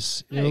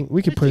agrees. You know,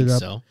 we could put it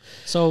up.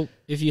 So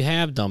if you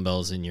have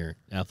dumbbells in your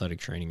athletic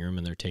training room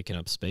and they're taking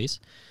up space,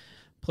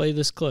 play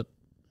this clip.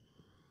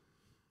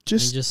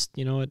 Just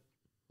you know what?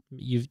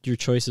 Your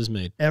choice is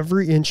made.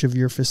 Every inch of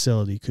your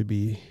facility could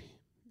be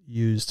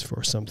used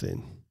for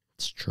something.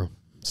 It's true.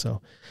 So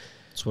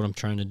that's what I'm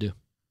trying to do.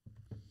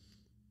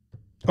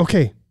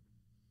 Okay.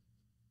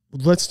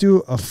 Let's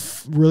do a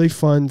really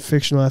fun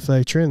fictional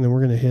athletic training, then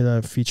we're going to hit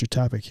a featured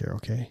topic here,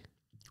 okay?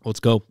 Let's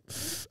go.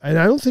 And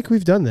I don't think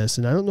we've done this,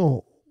 and I don't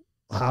know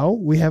how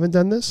we haven't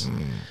done this.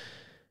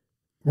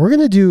 We're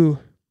going to do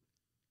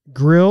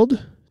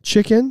grilled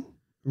chicken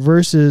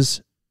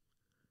versus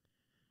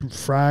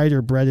fried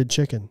or breaded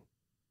chicken.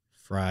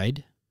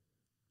 Fried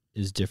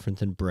is different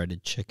than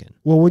breaded chicken.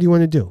 Well, what do you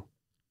want to do?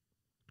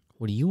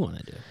 What do you want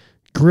to do?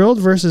 Grilled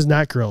versus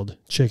not grilled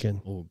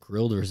chicken. Oh,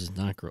 grilled versus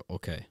not grilled.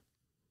 Okay.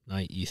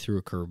 Now you threw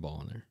a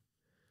curveball in there.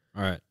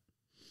 All right.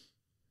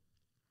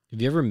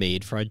 Have you ever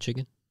made fried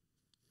chicken?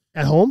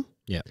 At home?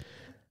 Yeah.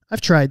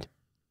 I've tried.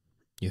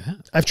 You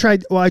have? I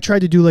tried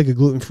to do like a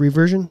gluten-free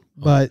version,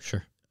 but...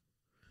 Sure.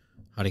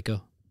 How'd it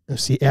go?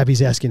 See,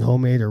 Abby's asking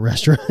homemade or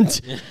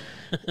restaurant.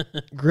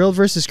 Grilled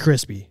versus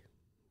crispy.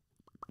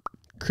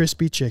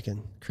 Crispy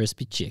chicken.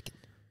 Crispy chicken.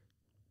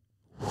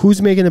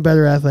 Who's making a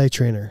better athletic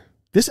trainer?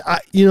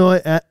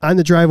 On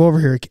the drive over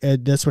here,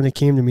 that's when it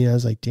came to me. I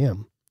was like,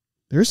 damn,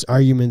 there's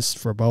arguments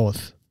for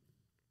both.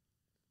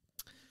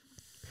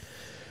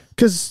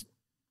 Because,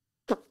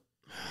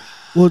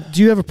 well,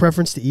 do you have a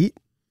preference to eat?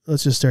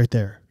 Let's just start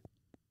there.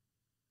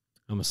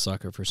 I'm a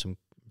sucker for some,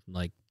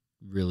 like,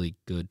 really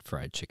good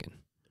fried chicken.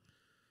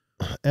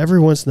 Every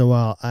once in a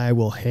while, I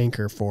will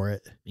hanker for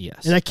it.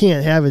 Yes. And I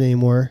can't have it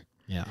anymore.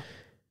 Yeah.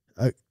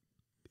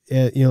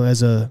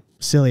 As a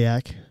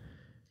celiac.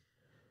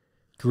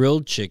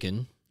 Grilled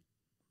chicken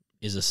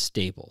is a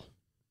staple.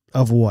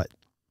 Of what?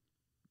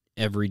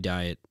 Every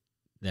diet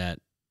that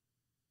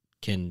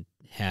can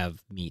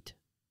have meat.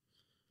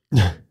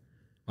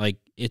 Like,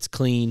 it's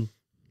clean.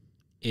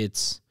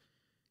 It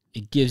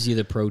gives you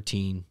the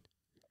protein.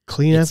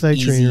 Clean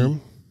athletic training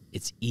room.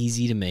 It's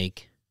easy to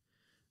make.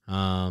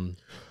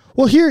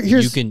 Well,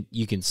 here's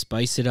you can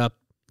spice it up.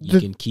 You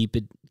can keep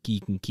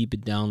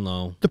it down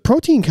low. The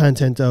protein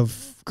content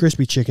of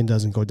crispy chicken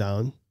doesn't go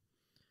down.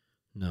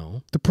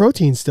 No. The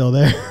protein's still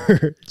there.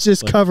 It's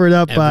just covered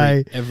up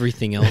by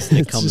everything else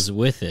that comes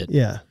with it.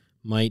 Yeah.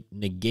 Might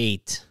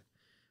negate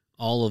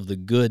all of the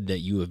good that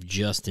you have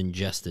just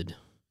ingested.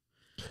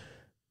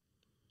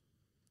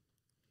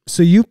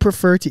 So you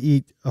prefer to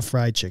eat a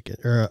fried chicken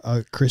or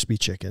a crispy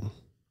chicken?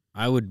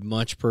 I would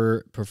much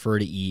prefer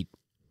to eat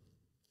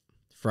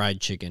fried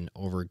chicken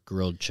over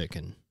grilled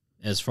chicken.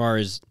 As far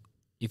as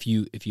if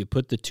you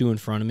put the two in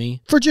front of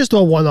me. For just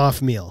a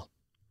one-off meal.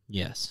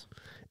 Yes.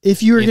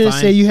 If you were going to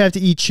say you have to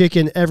eat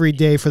chicken every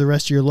day for the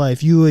rest of your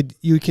life, you would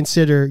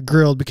consider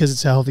grilled because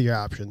it's a healthier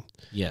option.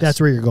 Yes.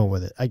 That's where you're going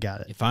with it. I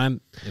got it. If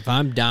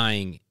I'm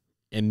dying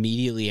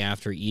immediately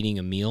after eating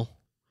a meal,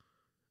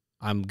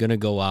 I'm going to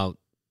go out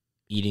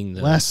eating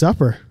the Last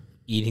Supper.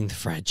 Eating the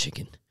fried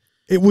chicken.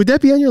 Would that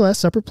be on your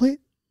Last Supper plate?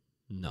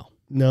 No.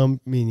 No,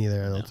 me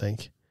neither, I don't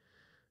think.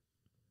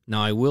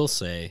 Now, I will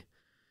say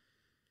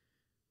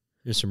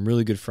there's some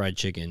really good fried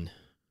chicken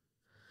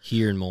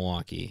here in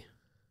Milwaukee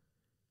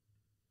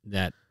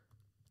that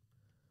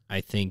I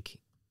think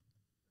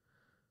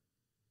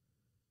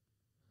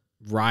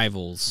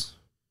rivals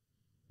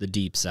the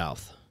Deep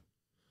South.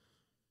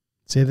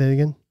 Say that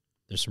again?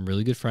 There's some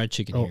really good fried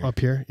chicken here. Up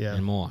here? Yeah.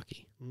 In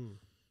Milwaukee.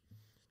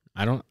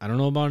 I don't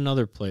know about in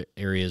other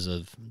areas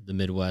of the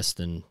Midwest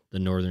and the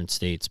northern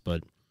states,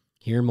 but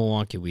here in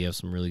Milwaukee we have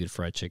some really good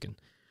fried chicken.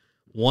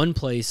 One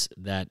place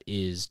that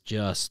is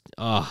just,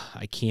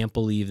 I can't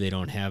believe they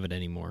don't have it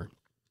anymore,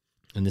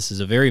 and this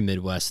is a very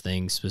Midwest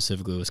thing,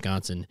 specifically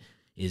Wisconsin,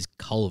 is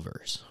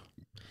Culver's.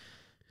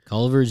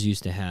 Culver's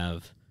used to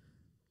have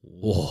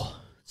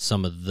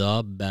some of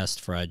the best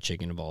fried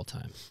chicken of all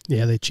time.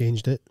 Yeah, they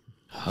changed it.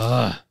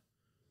 It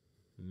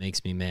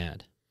makes me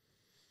mad.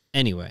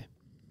 Anyway,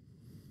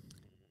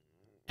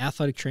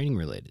 athletic training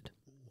related.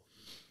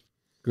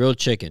 Grilled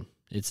chicken,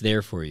 it's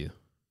there for you.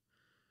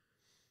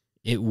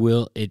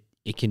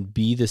 It can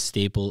be the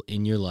staple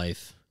in your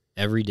life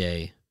every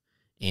day,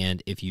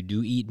 and if you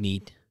do eat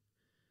meat,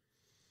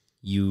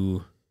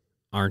 you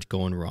aren't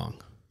going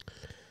wrong.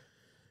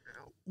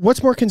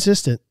 What's more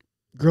consistent,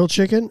 grilled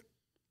chicken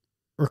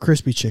or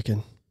crispy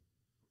chicken?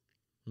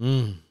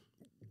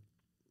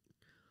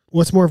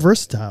 What's more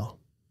versatile?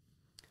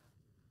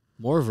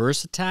 More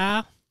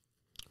versatile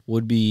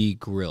would be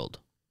grilled.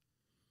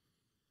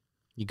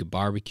 You could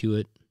barbecue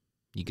it.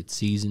 You could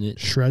season it.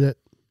 Shred it.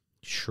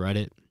 Shred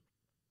it.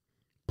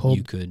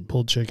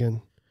 Pulled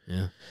chicken.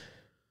 Yeah.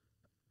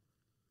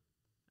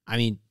 I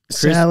mean,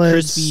 Salads,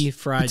 crispy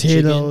fried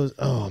potatoes.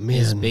 Oh chicken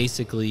is man.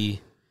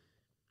 basically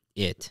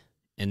it,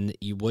 and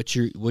what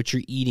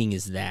you're eating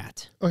is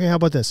that. Okay, how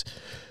about this?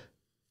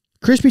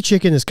 Crispy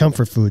chicken is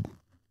comfort food.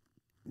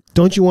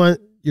 Don't you want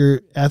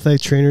your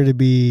athletic trainer to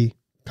be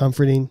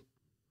comforting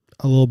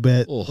a little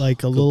bit, Oh, like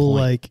a good little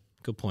point. like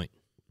Good point.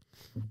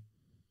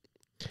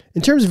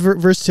 in terms of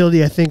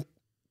versatility? I think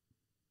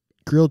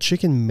grilled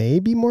chicken may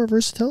be more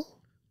versatile.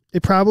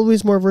 It probably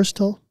is more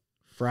versatile.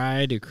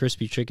 Fried or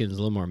crispy chicken is a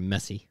little more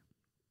messy.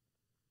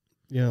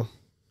 Yeah.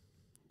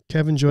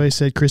 Kevin Joy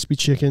said crispy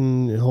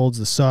chicken holds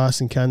the sauce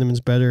and condiments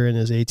better, and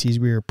as ATs,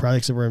 we are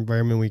products of our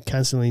environment. We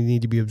constantly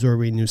need to be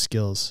absorbing new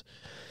skills.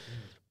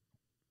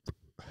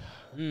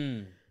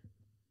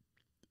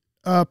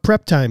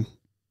 Prep time.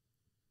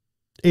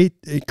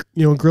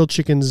 Grilled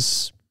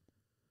chicken's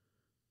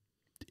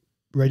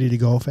ready to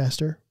go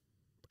faster,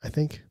 I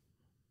think.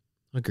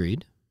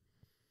 Agreed.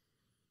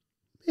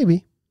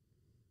 Maybe.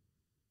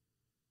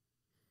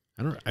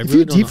 If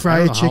you deep fry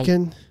a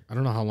chicken, I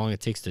don't know how long it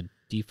takes to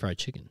deep fry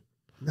chicken.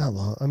 not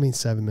long. I mean,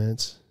 7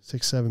 minutes,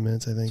 6-7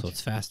 minutes, I think. So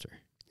it's faster.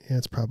 Yeah,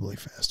 it's probably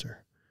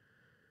faster.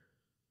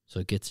 So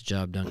it gets the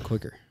job done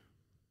quicker.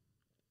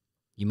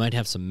 You might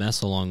have some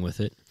mess along with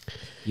it.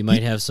 You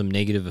might have some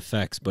negative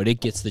effects, but it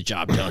gets the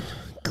job done.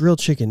 Grilled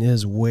chicken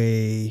is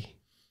way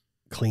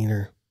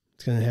cleaner.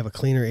 It's going to have a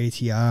cleaner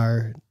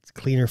ATR,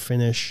 cleaner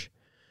finish.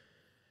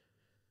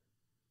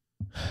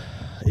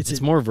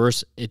 It's more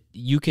verse.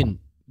 You can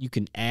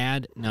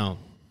add now.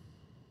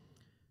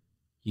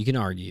 You can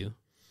argue.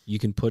 You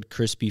can put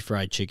crispy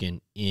fried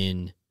chicken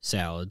in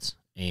salads,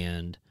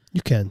 and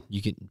You can.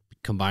 you can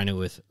combine it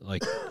with,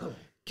 like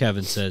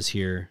Kevin says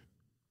here,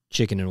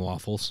 chicken and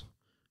waffles.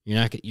 You're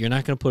not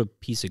going to put a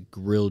piece of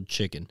grilled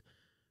chicken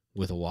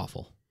with a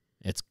waffle.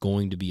 It's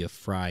going to be a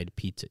fried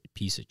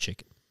piece of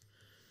chicken.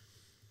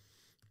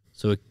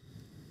 So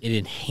it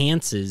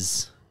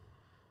enhances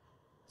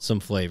some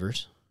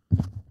flavors,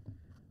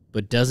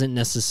 but doesn't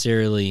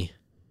necessarily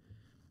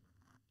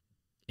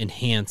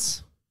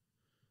enhance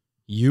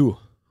you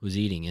who's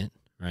eating it,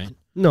 right?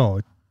 No,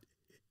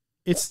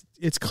 it's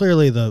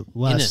clearly the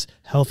less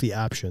healthy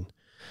option.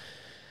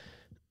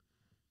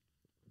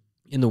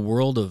 In the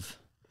world of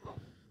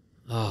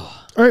All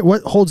right,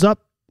 what holds up?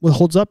 What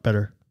holds up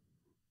better?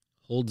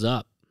 holds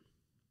up,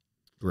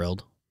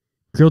 grilled.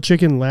 Grilled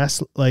chicken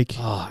lasts like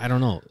I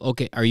don't know.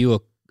 Okay, are you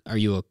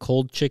a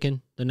cold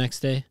chicken the next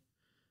day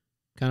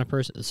kind of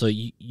person? So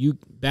you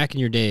back in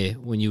your day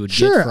when you would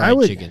Sure, get fried I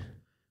would- chicken,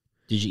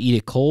 did you eat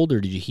it cold or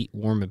did you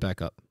warm it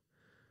back up?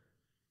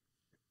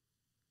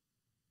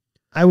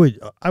 I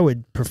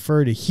would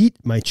prefer to heat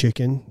my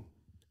chicken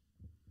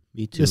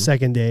Me too. the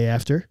second day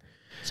after.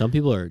 Some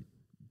people are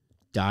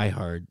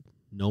diehard.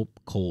 Nope,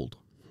 cold.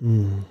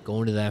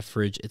 Go into that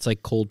fridge. It's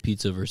like cold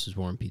pizza versus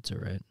warm pizza,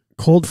 right?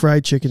 Cold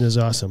fried chicken is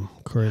awesome,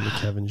 according to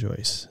Kevin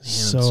Joyce.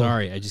 Man, I'm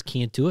sorry, I just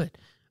can't do it.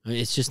 I mean,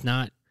 it's just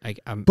not.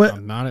 I'm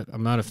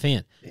not a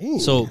fan. Dang.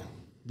 So,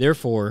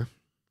 therefore,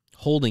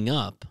 holding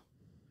up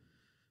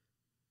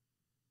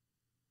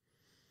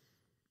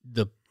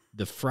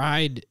the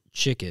fried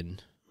chicken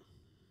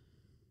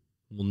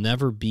will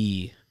never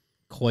be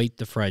quite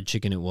the fried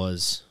chicken it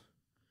was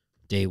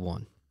day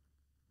one.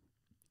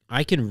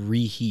 I can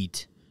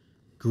reheat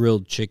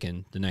grilled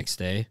chicken the next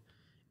day,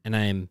 and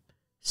I am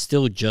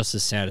still just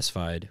as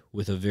satisfied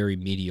with a very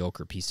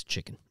mediocre piece of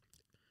chicken.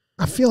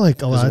 I feel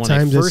like a lot of When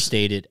times I it's first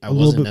ate it, I a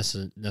little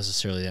wasn't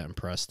necessarily that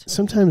impressed.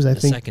 sometimes I The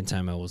think second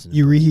time I wasn't.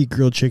 you reheat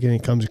grilled chicken,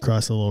 it comes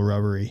across a little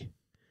rubbery.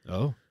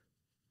 Oh, all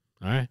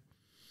right.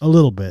 A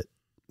little bit.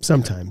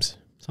 Sometimes.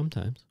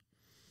 Sometimes,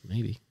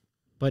 maybe,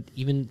 but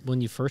even when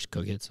you first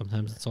cook it,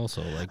 sometimes it's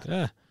also like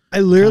I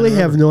literally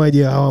Kinda have rubber. no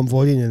idea how I'm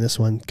voting in this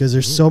one because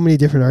there's so many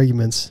different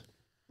arguments.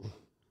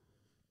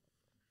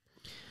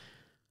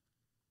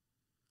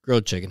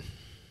 grilled chicken.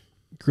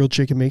 Grilled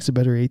chicken makes a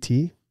better AT.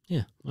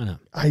 Yeah, why not?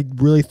 I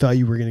really thought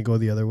you were going to go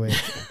the other way.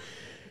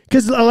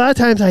 Because a lot of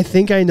times I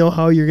think I know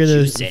how you're going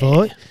Choose to it.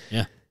 vote.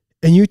 Yeah.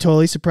 And you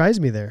totally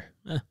surprised me there.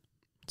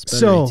 It's better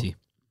So- AT.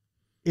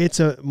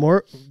 It's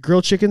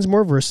grilled chicken's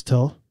more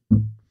versatile.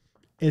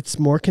 It's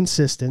more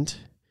consistent.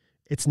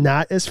 It's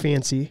not as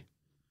fancy.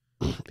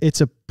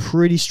 It's a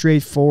pretty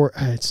straightforward.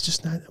 It's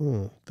just not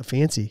the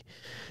fancy.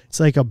 It's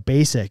like a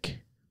basic.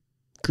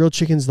 Grilled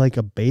chicken's like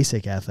a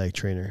basic athletic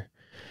trainer.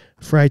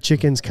 Fried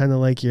chicken's kind of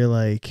like your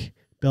like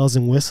bells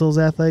and whistles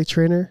athletic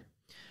trainer.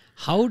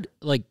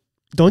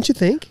 Don't you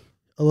think?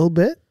 A little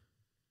bit?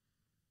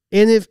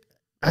 And if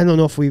I don't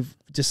know if we've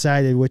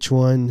decided which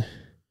one.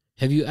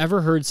 have you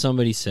ever heard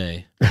somebody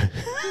say,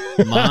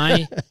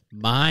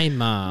 my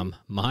mom,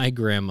 my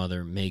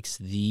grandmother makes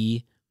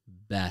the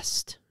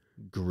best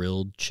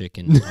grilled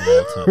chicken of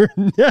all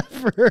time?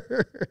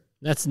 Never.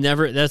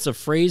 That's a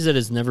phrase that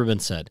has never been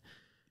said.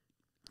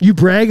 You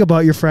brag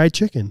about your fried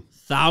chicken.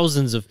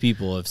 Thousands of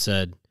people have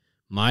said,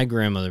 my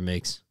grandmother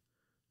makes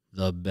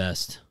the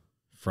best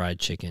fried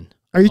chicken.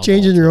 Are you of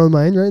changing all your time. own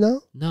mind right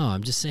now? No,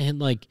 I'm just saying,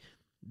 like,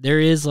 there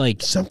is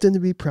like, Something to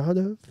be proud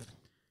of?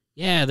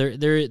 yeah,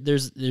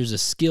 there's a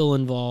skill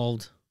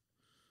involved.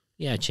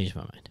 Yeah, I changed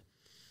my mind.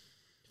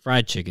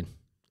 Fried chicken.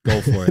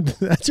 Go for it.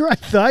 That's where I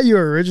thought you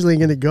were originally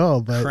going to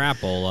go, but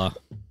Crapola.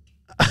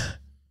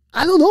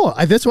 I don't know.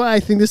 That's why I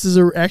think this is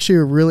actually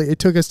a really. It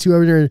took us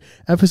 200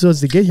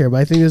 episodes to get here, but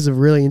I think this is a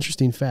really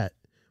interesting fat.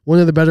 One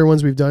of the better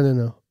ones we've done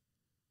in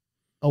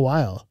a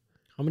while.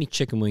 How many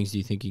chicken wings do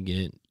you think you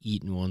can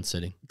eat in one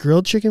sitting?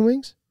 Grilled chicken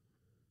wings?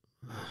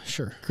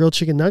 Sure. Grilled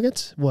chicken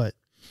nuggets? What?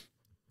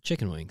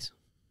 Chicken wings.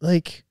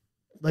 Like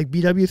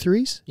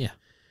BW3s? Yeah.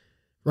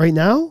 Right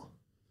now?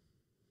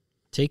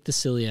 Take the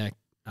celiac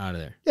out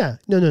of there. Yeah.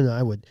 No.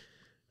 I would.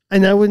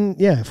 And I wouldn't.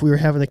 Yeah. If we were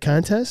having a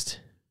contest,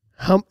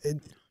 how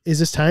is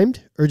this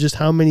timed or just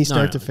how many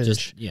start to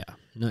finish? Just,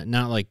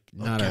 not like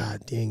not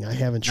God dang! I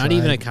haven't tried. not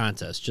even a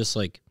contest. Just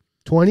like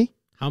 20.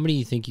 How many do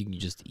you think you can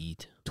just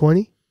eat?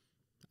 20.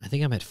 I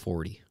think I'm at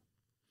 40.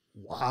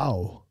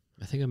 Wow.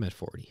 I think I'm at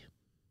 40.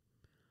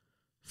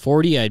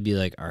 40, I'd be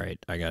like, all right,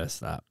 I gotta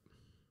stop.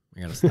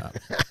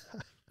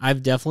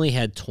 I've definitely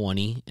had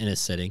 20 in a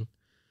sitting,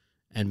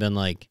 and been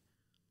like,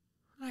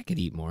 I could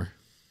eat more.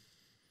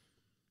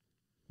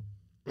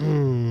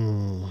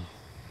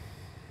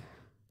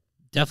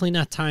 Definitely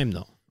not time,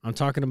 though. I'm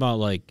talking about,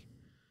 like,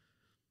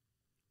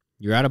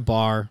 you're at a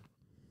bar,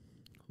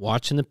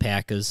 watching the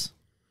Packers,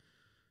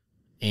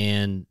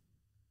 and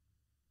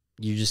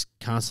you're just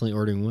constantly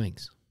ordering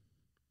wings.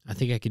 I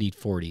think I could eat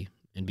 40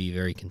 and be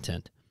very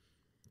content.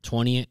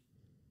 20,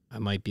 I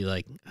might be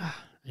like, I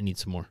need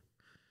some more.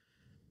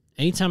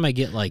 Anytime I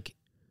get, like,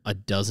 a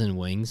dozen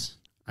wings,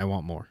 I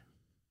want more.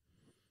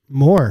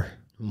 More.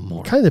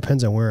 More. Kind of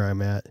depends on where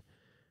I'm at.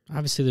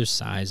 Obviously, there's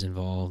size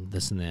involved,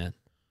 this and that.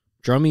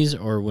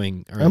 Drummies or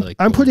wing? Or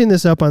I'm putting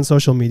this up on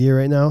social media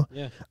right now.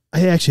 Yeah.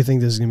 I actually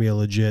think this is going to be a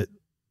legit,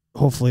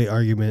 hopefully,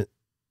 argument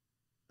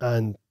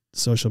on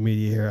social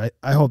media here.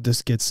 I hope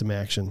this gets some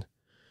action.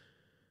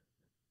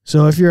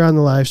 So if you're on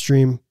the live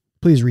stream,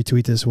 please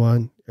retweet this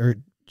one or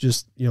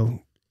just,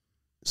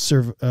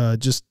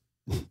 just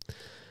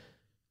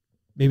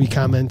maybe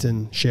comment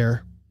and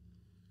share.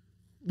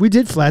 We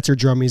did flats or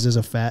drummies as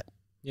a fat.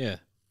 Yeah.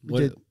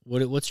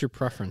 What's your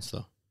preference,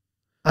 though?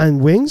 On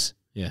wings?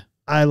 Yeah.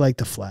 I like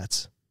the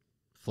flats.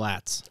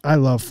 Flats. I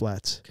love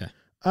flats. Okay.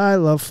 I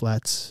love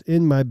flats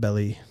in my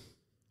belly.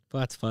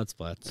 Flats. Flats.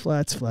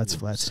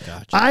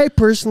 Scotch. I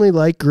personally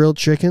like grilled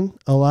chicken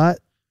a lot.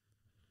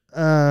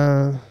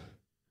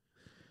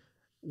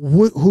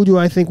 Who do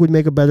I think would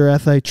make a better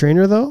athletic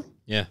trainer, though?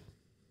 Yeah.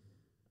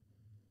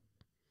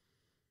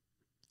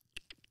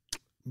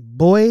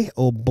 Boy,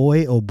 oh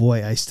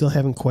boy. I still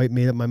haven't quite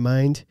made up my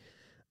mind.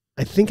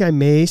 I think I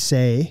may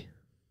say...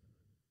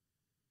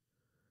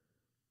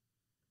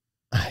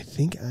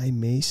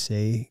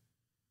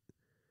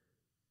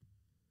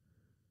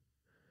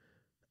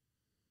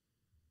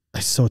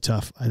 It's so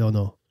tough. I don't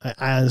know. I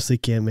honestly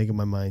can't make up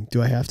my mind.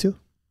 Do I have to?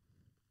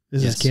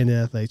 This is Candid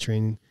Athletic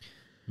Training.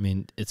 I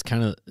mean, it's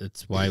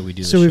why we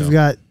do this So show. we've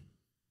got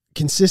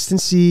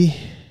consistency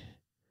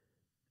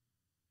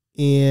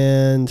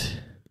and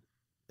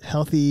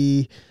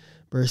healthy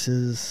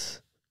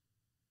versus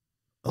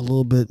a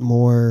little bit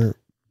more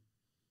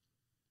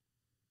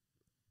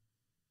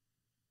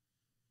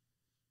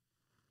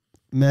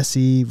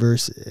messy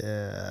versus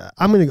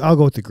I'll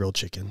go with the grilled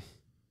chicken.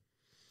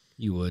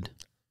 You would.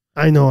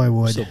 I know I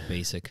would. So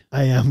basic.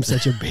 I am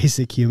such a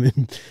basic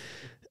human.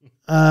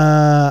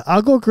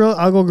 I'll go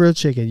grilled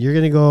chicken. You're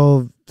gonna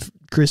go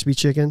crispy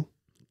chicken.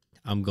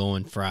 I'm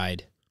going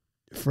fried.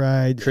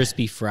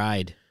 Crispy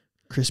fried.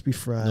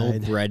 No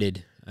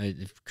breaded.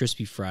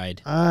 Crispy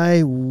fried.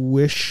 I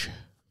wish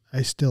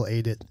I still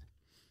ate it.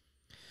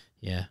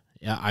 Yeah.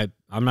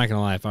 I'm not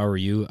gonna lie. If I were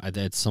you,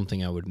 that's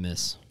something I would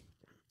miss.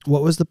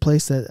 What was the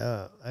place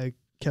that I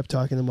kept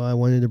talking about? I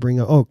wanted to bring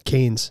up. Oh,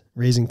 Cane's,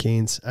 Raising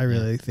Cane's. I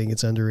really think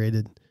it's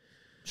underrated.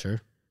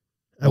 Sure.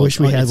 I wish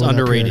we had it's one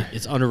underrated. Up here.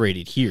 It's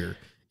underrated here.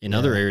 In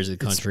other areas of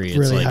the country, it's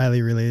really like,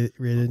 highly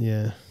rated.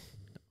 Yeah.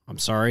 I'm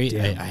sorry,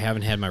 I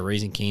haven't had my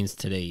Raising Cane's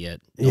today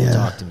yet. Don't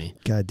talk to me.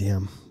 God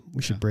damn.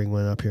 We should bring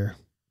one up here.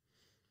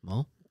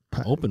 Well,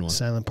 open one.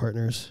 Silent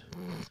Partners.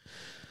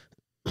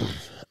 What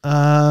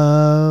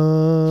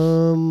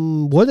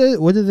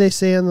did they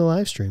say on the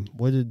live stream?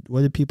 What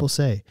did people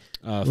say?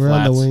 We're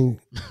flats. On the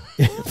wing.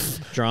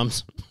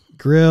 Drums.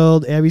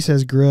 Grilled. Abby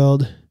says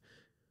grilled.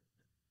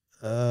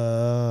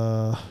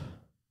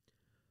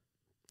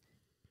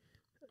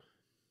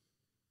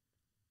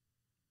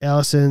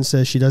 Allison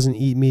says she doesn't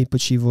eat meat,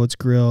 but she votes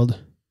grilled.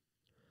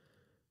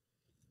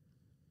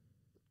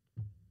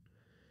 I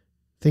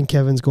think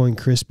Kevin's going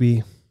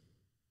crispy.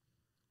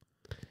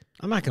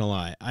 I'm not going to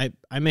lie.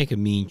 I make a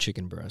mean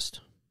chicken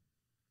breast.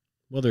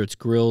 Whether it's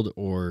grilled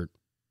or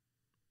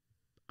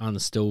on the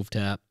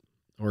stovetop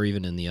or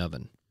even in the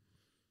oven.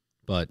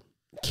 But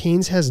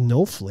Cane's has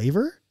no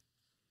flavor?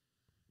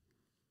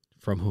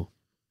 From who?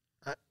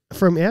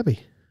 From Abby.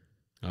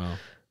 Oh.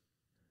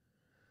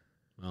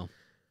 Well.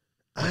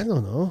 I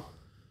don't know.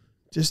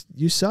 Just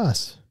use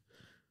sauce.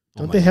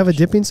 Don't they have a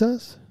dipping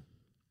sauce?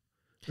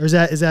 Or is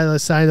that a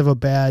sign of a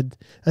bad...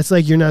 That's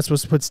like you're not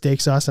supposed to put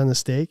steak sauce on the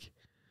steak?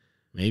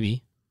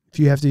 Maybe. If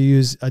you have to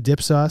use a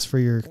dip sauce for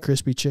your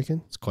crispy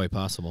chicken? It's quite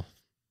possible.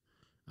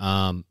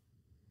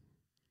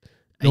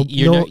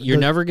 You're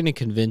never going to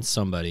convince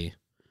somebody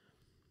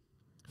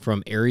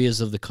from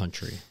areas of the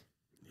country,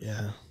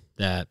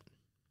 that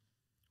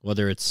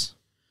whether it's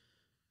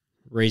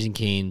Raising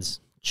Cane's,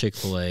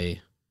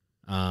 Chick-fil-A,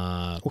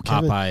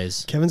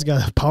 Popeyes. Kevin's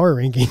got a power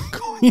ranking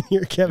going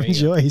here. Kevin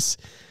Joyce.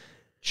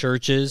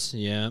 Churches,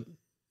 yeah.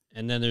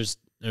 And then there's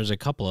a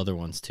couple other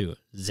ones too.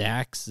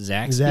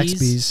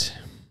 Zaxby's.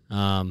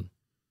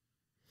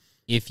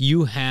 If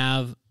you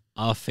have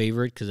a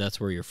favorite because that's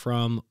where you're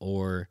from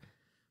or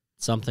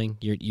something,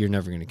 you're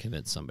never going to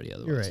convince somebody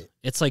otherwise. You're right.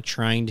 It's like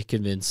trying to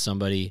convince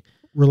somebody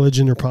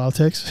religion or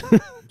politics.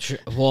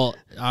 Well,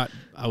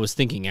 I was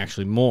thinking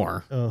actually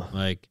more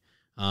like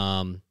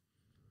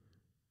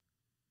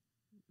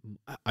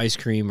ice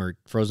cream or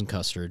frozen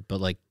custard, but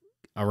like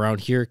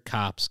around here,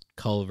 Kopp's,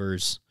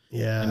 Culver's.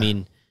 Yeah. I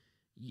mean,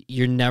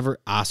 you're never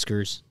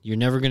Oscars. You're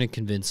never going to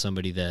convince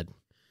somebody that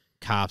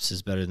Kopp's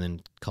is better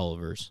than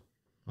Culver's.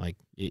 Like,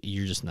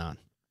 you're just not.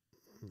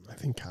 I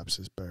think Kopp's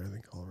is better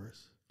than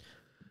Culver's.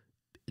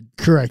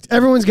 Correct.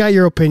 Everyone's got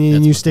your opinion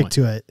and you stick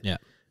to it. Yeah.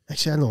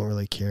 Actually, I don't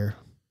really care.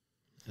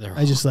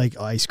 I just like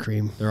ice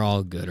cream. They're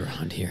all good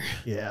around here.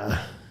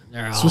 Yeah.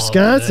 It's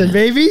Wisconsin, good.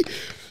 baby.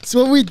 It's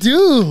what we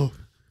do.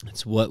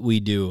 It's what we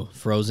do.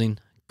 Frozen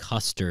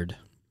custard.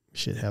 We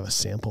should have a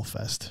sample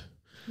fest.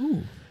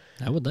 Ooh,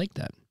 I would like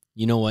that.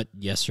 You know what?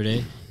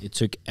 Yesterday, it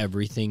took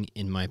everything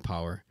in my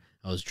power.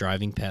 I was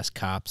driving past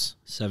Kopp's,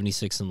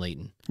 76 and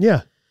Layton.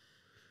 Yeah.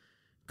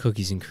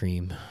 Cookies and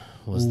cream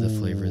was the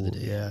flavor of the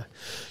day. Yeah.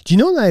 Do you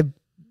know what I've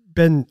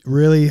been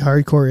really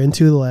hardcore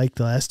into like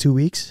the last 2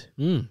 weeks?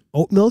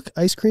 Oat milk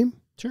ice cream.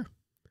 Sure.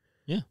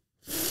 Yeah.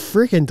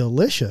 Freaking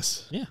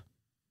delicious. Yeah.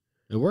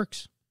 It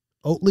works.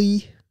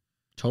 Oatly.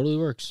 Totally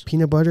works.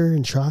 Peanut butter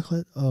and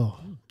chocolate. Oh.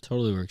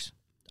 Totally works.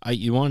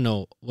 You want to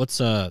know what's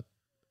a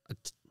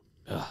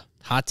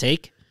hot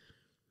take?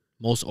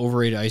 Most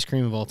overrated ice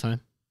cream of all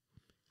time?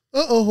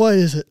 Uh-oh, what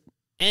is it?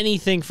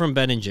 Anything from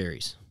Ben &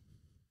 Jerry's.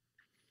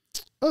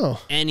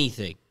 Oh.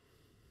 Anything.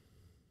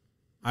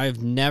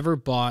 I've never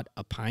bought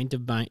a pint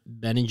of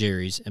Ben &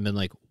 Jerry's and been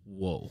like,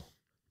 whoa,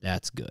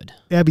 that's good.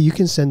 Abby, you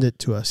can send it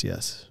to us,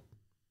 yes.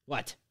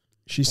 What?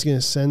 She's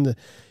going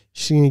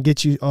to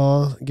get you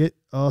all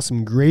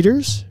some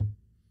Graters.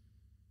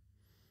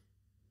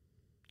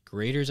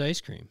 Grater's ice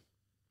cream.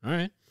 All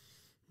right.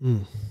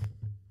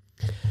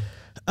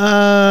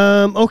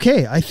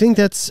 Okay, I think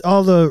that's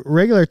all the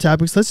regular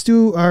topics. Let's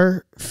do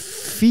our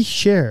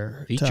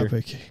feature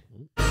topic.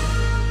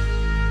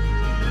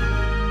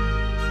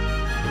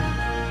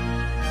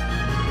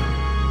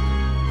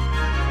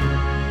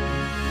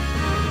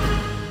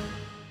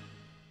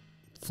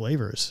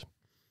 Flavors.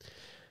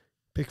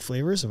 Pick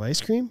flavors of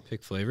ice cream?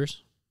 Pick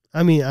flavors.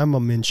 I mean, I'm a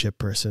mint chip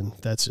person.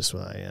 That's just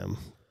what I am.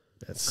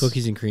 That's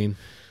cookies and cream.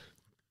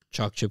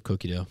 Chocolate chip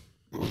cookie dough.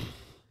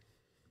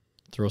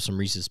 Throw some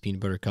Reese's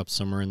peanut butter cups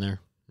somewhere in there.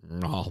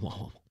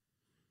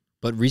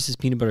 But Reese's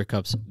peanut butter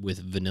cups with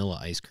vanilla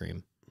ice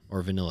cream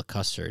or vanilla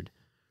custard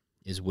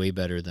is way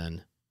better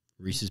than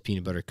Reese's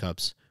peanut butter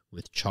cups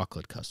with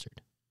chocolate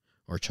custard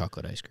or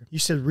chocolate ice cream. You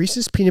said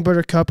Reese's peanut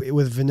butter cup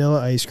with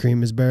vanilla ice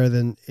cream is better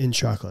than in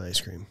chocolate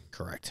ice cream.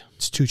 Correct.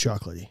 It's too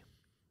chocolatey.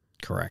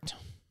 Correct.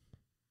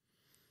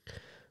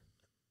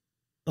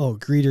 Oh,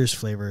 Greeter's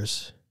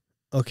flavors.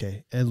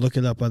 Okay, and look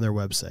it up on their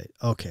website.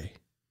 Okay.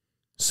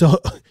 So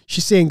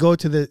she's saying go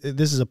to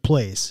this is a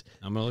place.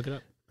 I'm going to look it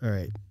up. All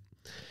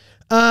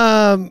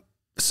right.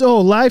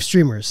 So live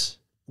streamers,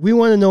 we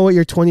want to know what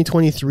your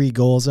 2023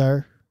 goals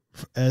are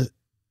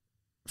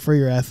for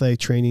your athletic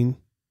training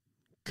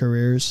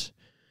careers.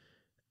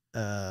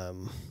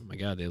 Oh my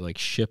God, they like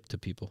ship to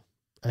people.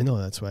 I know,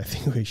 that's why I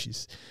think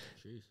she's.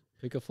 Jeez.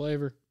 Pick a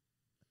flavor.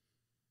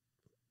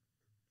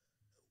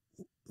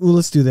 Well,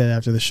 let's do that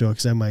after the show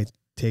because I might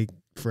take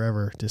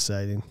forever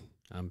deciding.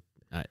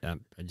 I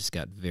just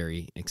got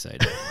very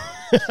excited.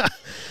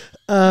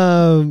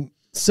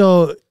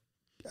 So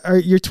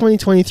your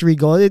 2023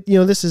 goal,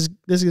 this is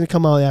going to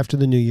come out after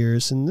the New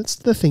Year's, and that's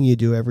the thing you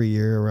do every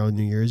year around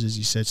New Year's is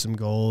you set some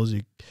goals,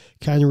 you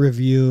kind of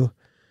review,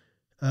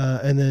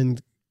 and then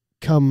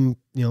come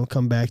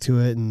back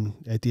to it and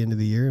at the end of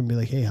the year and be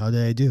like, hey, how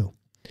did I do?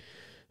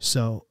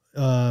 So,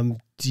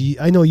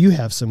 I know you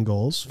have some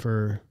goals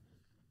for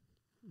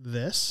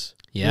this.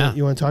 Yeah.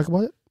 You want to talk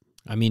about it?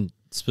 I mean,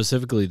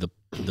 specifically the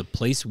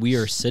place we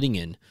are sitting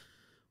in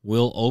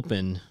will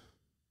open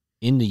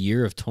in the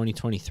year of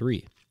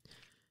 2023.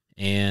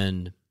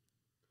 And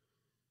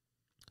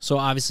so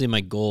obviously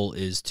my goal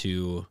is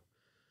to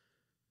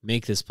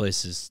make this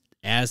place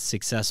as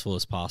successful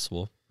as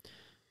possible.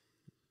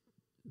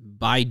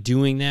 By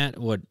doing that,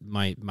 what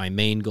my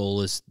main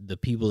goal is the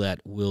people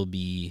that will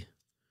be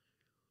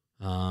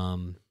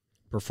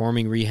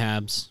performing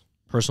rehabs,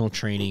 personal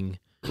training,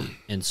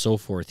 and so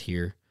forth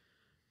here.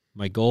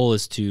 My goal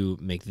is to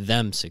make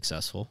them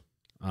successful.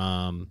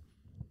 I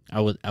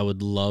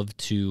would love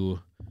to.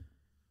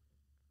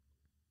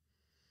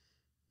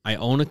 I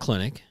own a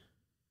clinic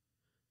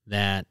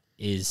that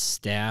is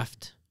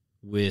staffed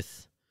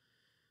with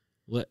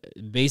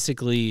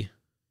basically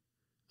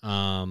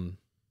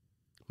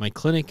my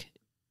clinic,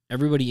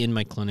 everybody in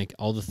my clinic,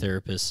 all the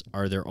therapists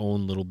are their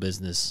own little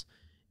business,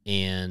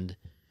 and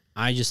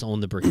I just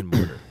own the brick and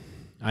mortar.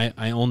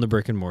 I own the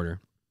brick and mortar.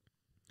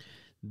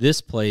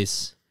 This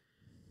place,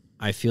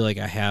 I feel like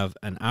I have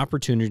an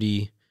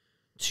opportunity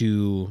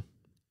to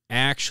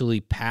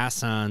actually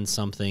pass on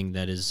something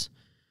that is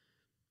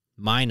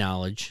my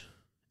knowledge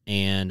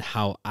and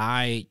how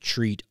I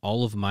treat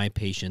all of my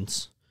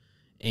patients,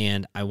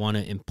 and I want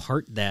to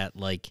impart that,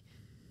 like,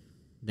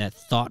 that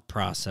thought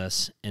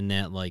process and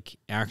that, like,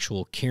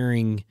 actual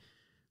caring,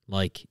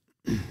 like,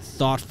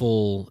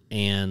 thoughtful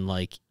and,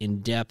 like,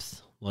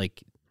 in-depth,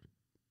 like,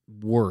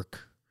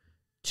 work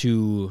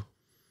to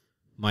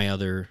my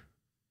other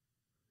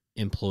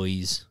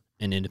employees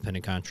and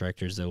independent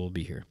contractors that will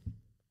be here.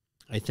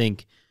 I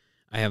think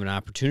I have an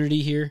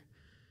opportunity here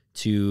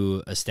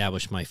to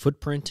establish my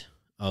footprint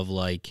of,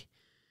 like,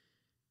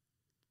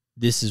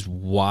 this is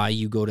why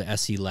you go to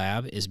SE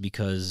Lab, is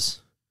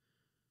because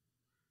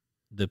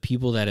the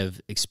people that have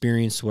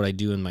experienced what I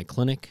do in my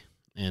clinic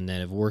and that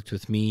have worked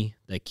with me,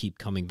 that keep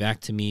coming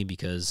back to me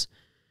because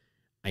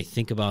I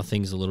think about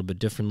things a little bit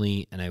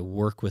differently and I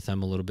work with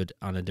them a little bit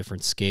on a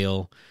different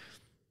scale.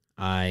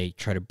 I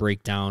try to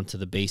break down to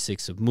the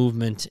basics of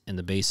movement and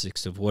the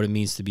basics of what it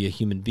means to be a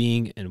human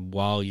being. And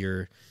while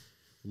you're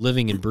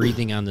living and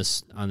breathing on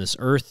this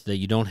earth, that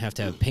you don't have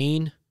to have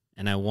pain.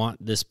 And I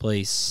want this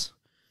place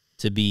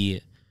to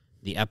be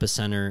the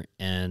epicenter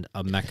and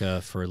a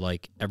mecca for,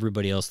 like,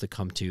 everybody else to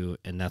come to,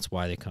 and that's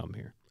why they come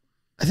here.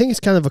 I think it's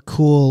kind of a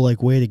cool,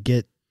 like, way to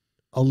get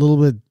a little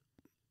bit,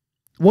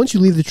 once you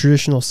leave the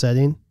traditional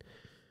setting,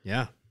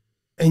 yeah,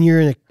 and you're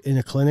in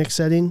a clinic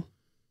setting,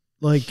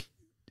 like,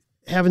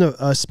 having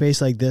a space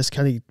like this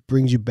kind of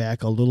brings you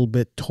back a little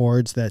bit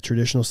towards that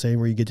traditional setting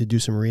where you get to do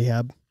some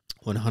rehab.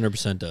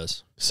 100%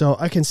 does. So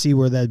I can see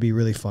where that'd be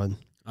really fun.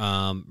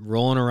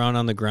 Rolling around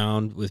on the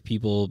ground with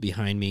people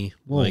behind me.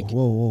 Whoa.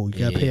 You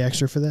got to pay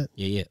extra for that?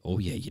 Yeah. Oh,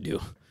 yeah, you do.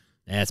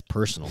 That's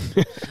personal.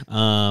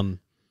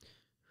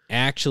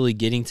 Actually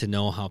getting to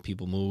know how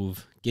people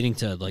move, getting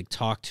to, like,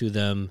 talk to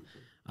them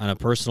on a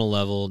personal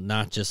level,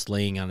 not just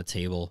laying on a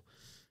table.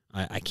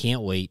 I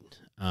can't wait.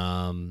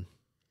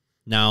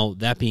 Now,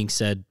 that being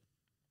said,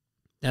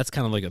 that's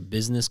kind of like a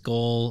business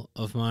goal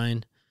of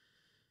mine.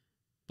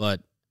 But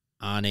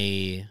on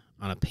a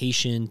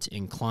patient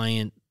and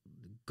client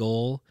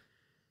goal,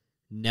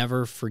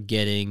 never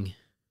forgetting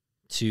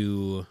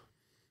to,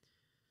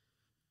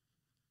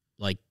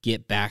 like,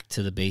 get back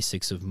to the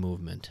basics of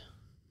movement.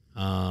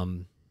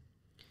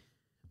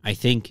 I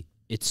think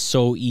it's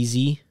so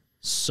easy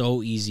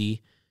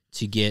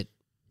to get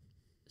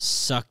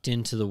sucked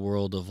into the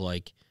world of,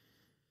 like,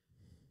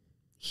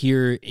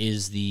 here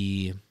is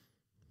the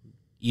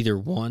either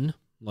one,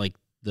 like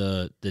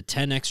the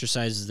 10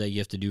 exercises that you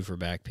have to do for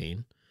back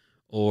pain,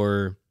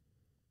 or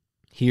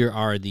here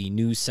are the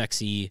new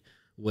sexy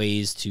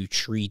ways to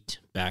treat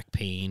back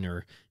pain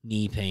or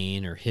knee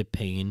pain or hip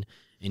pain,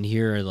 and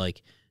here are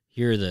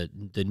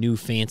the new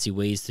fancy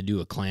ways to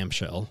do a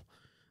clamshell.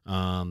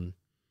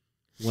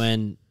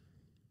 When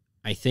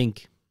I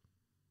think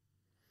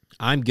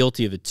I'm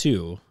guilty of it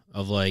too,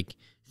 of, like,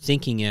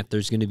 thinking that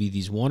there's going to be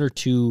these one or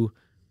two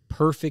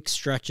perfect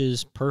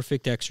stretches,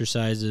 perfect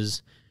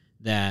exercises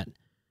that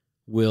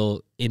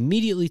will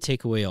immediately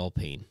take away all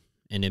pain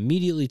and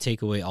immediately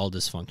take away all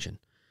dysfunction.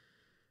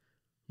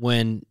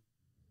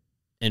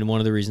 And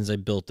one of the reasons I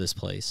built this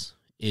place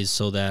is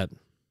so that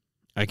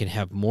I can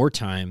have more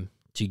time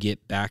to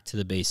get back to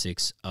the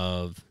basics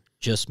of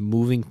just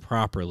moving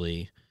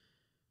properly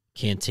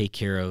can take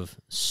care of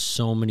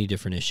so many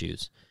different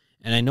issues.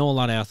 And I know a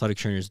lot of athletic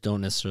trainers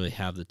don't necessarily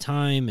have the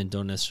time and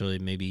don't necessarily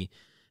maybe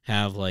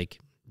have, like,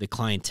 the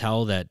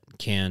clientele that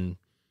can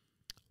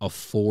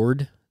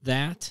afford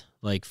that,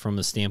 like, from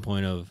the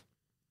standpoint of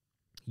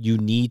you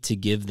need to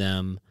give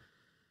them,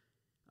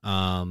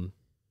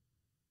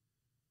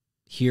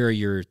 here are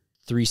your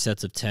 3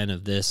 sets of 10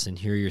 of this, and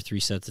here are your 3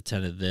 sets of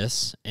 10 of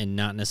this, and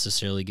not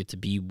necessarily get to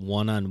be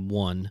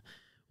one-on-one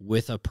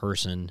with a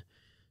person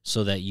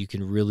so that you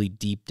can really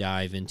deep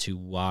dive into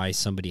why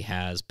somebody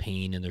has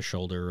pain in their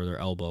shoulder or their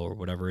elbow or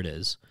whatever it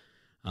is.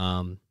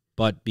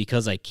 But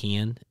because I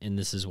can, and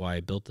this is why I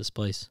built this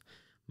place,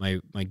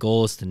 my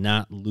goal is to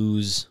not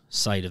lose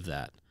sight of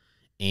that.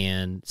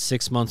 And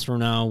 6 months from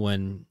now,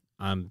 when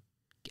I'm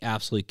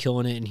absolutely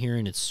killing it in here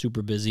and it's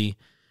super busy,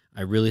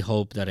 I really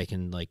hope that I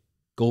can, like,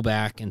 go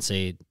back and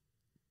say,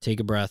 take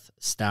a breath,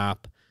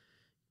 stop.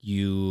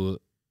 You're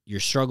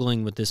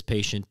struggling with this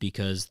patient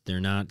because they're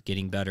not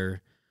getting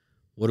better.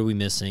 What are we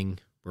missing?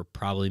 We're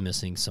probably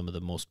missing some of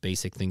the most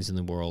basic things in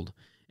the world.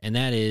 And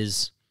that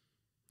is,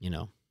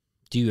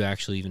 do you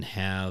actually even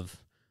have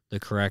the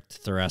correct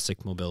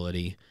thoracic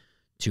mobility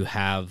to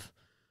have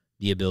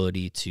the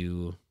ability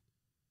to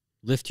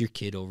lift your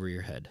kid over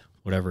your head,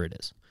 whatever it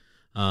is.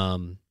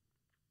 And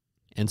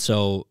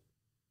so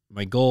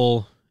my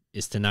goal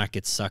is to not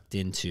get sucked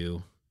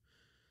into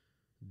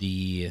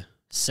the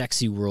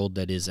sexy world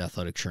that is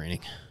athletic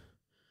training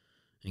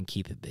and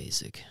keep it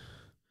basic.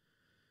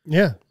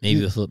 Yeah.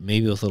 Maybe with a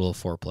little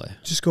foreplay.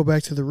 Just go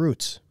back to the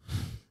roots.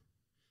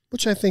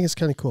 which I think is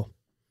kind of cool.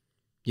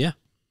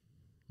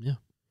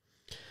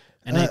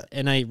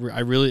 And I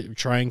really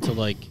trying to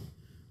like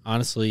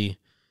honestly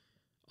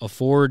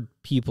afford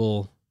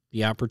people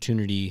the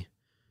opportunity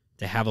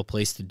to have a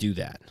place to do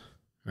that,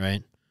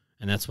 right?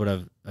 And that's what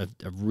I've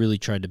really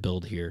tried to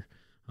build here,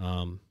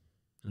 and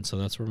so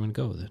that's where I'm going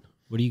to go with it.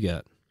 What do you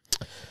got?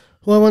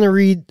 Well, I want to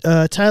read.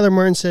 Tyler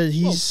Martin said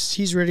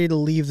he's ready to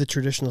leave the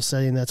traditional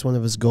setting. That's one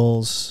of his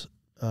goals.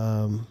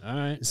 All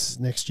right, this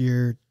next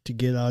year to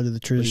get out of the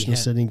traditional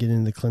setting, get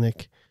into the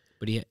clinic.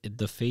 But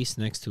the face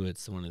next to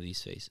it's one of these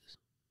faces.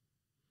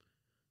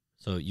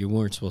 So you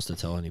weren't supposed to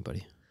tell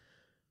anybody.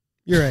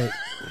 You're right.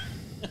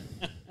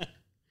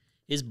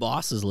 His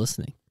boss is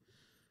listening.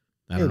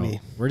 I don't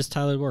know. Where does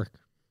Tyler work?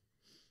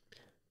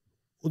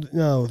 Well,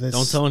 no,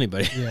 don't tell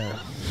anybody. Yeah.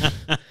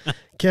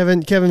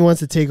 Kevin wants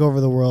to take over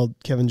the world.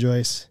 Kevin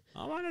Joyce.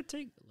 I want to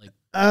take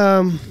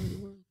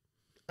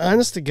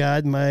honest to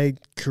God, my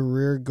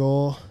career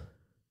goal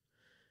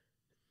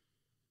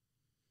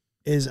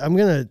is I'm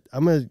gonna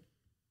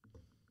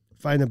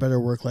find a better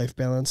work-life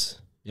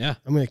balance. Yeah.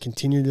 I'm going to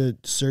continue to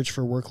search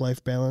for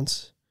work-life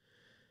balance.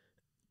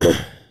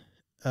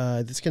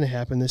 That's going to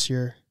happen this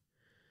year.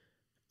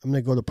 I'm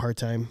going to go to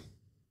part-time.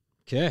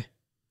 Okay.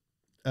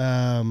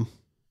 And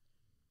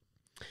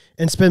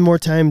spend more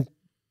time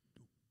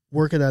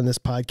working on this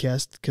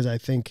podcast because I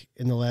think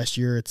in the last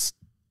year it's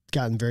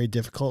gotten very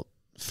difficult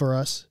for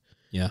us.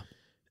 Yeah.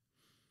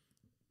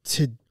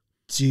 To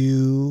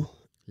do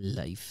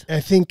life. I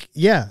think,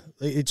 yeah,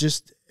 it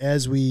just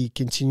as we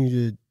continue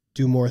to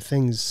do more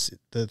things,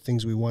 the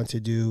things we want to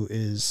do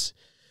it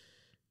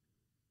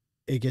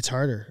gets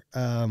harder.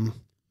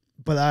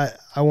 But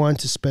I want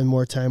to spend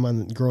more time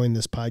on growing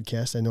this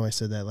podcast. I know I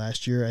said that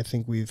last year. I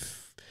think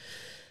we've,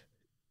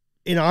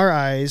 in our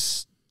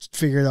eyes,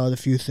 figured out a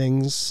few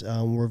things.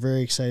 We're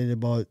very excited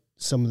about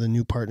some of the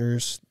new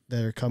partners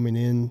that are coming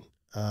in,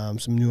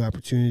 some new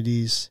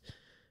opportunities.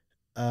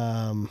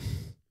 I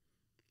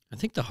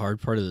think the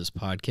hard part of this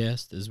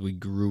podcast is we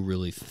grew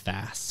really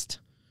fast.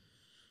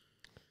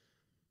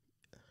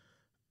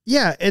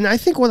 Yeah, and I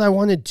think what I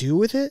want to do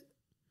with it,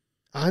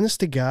 honest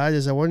to God,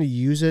 is I want to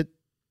use it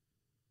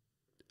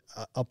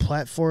a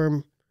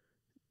platform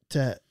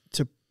to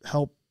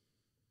help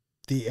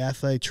the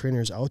athletic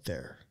trainers out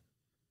there.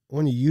 I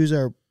want to use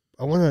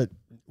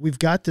we've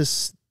got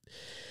this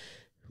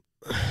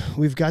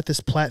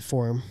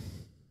platform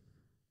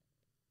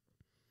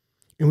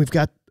and we've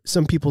got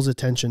some people's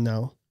attention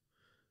now,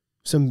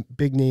 some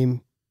big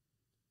name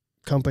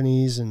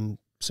companies and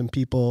some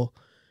people,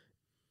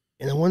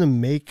 and I want to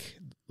make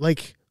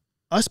like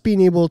us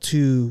being able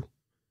to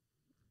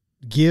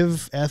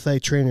give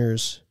athletic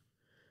trainers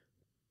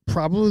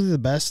probably the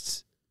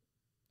best,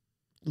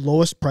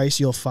 lowest price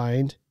you'll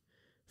find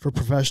for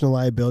professional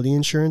liability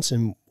insurance.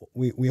 And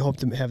we hope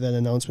to have that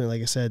announcement,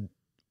 like I said,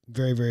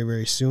 very, very,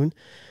 very soon.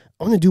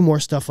 I want to do more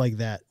stuff like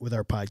that with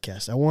our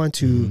podcast. I want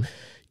to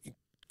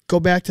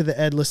go back to the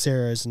Ed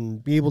Laceras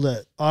and be able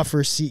to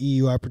offer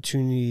CEU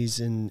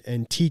opportunities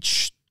and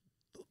teach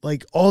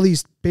like all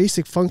these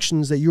basic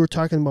functions that you were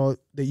talking about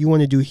that you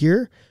want to do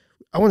here.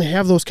 I want to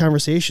have those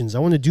conversations. I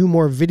want to do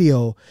more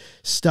video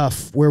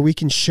stuff where we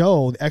can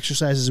show the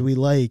exercises we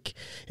like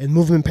and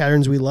movement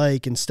patterns we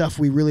like and stuff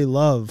we really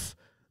love.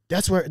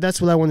 That's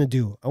what I want to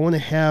do. I want to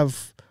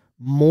have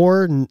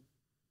more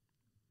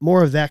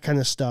of that kind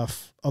of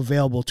stuff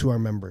available to our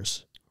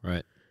members.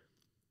 Right.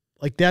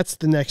 Like that's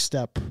the next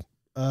step.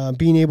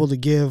 Being able to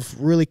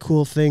give really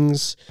cool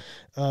things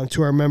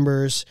to our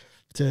members,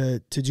 to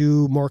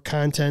do more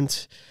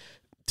content,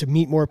 to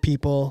meet more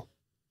people.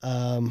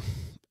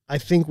 I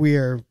think we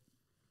are,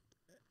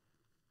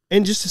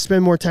 and just to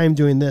spend more time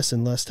doing this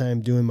and less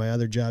time doing my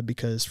other job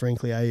because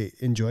frankly, I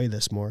enjoy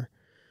this more.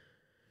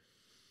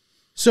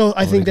 So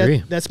I think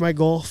that's my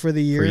goal for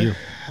the year.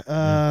 For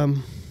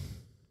you.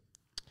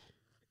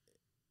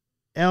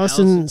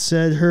 Allison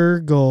said her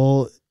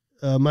goal,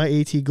 my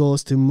AT goal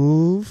is to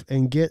move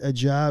and get a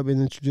job in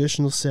the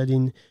traditional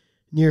setting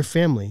near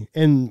family.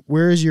 And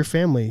where is your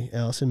family,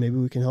 Allison? Maybe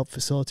we can help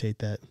facilitate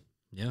that.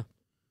 Yeah.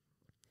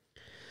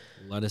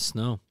 Let us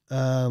know.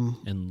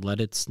 And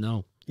let it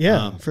snow.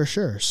 Yeah, for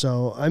sure.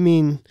 So, I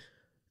mean,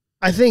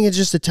 I think it's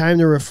just a time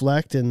to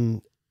reflect.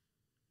 And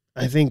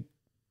I think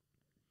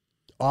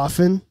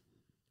often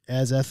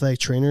as athletic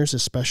trainers,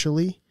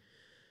 especially,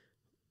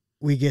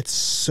 we get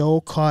so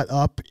caught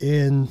up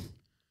in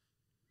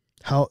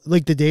how,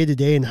 like the day to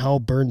day and how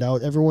burned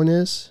out everyone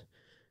is,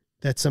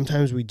 that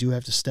sometimes we do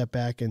have to step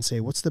back and say,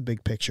 what's the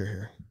big picture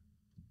here?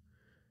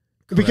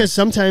 Correct. Because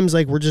sometimes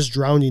like we're just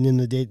drowning in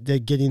the day,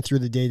 getting through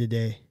the day to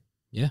day.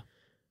 Yeah.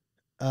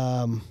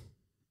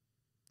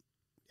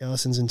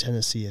 Allison's in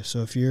Tennessee.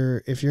 So if you're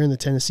in the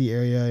Tennessee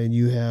area and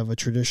you have a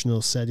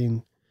traditional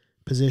setting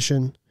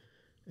position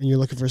and you're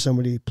looking for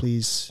somebody,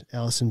 please,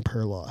 Allison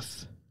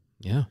Perloth.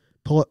 Yeah.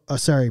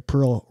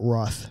 Pearl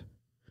Roth.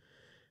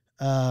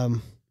 But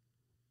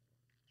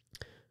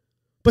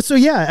so,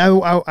 yeah,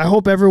 I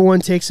hope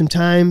everyone takes some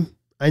time.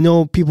 I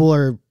know people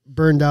are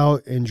burned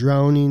out and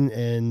drowning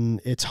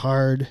and it's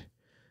hard.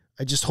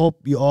 I just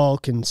hope you all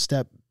can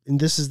step and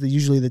this is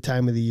usually the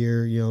time of the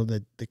year,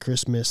 the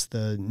Christmas,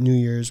 the New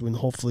Year's, when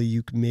hopefully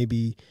you can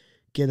maybe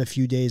get a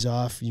few days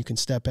off. You can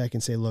step back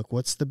and say, look,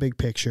 what's the big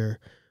picture?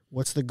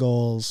 What's the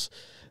goals?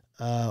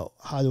 How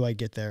do I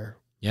get there?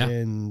 Yeah.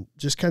 And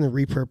just kind of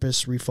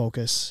repurpose,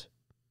 refocus,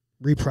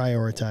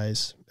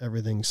 reprioritize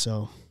everything.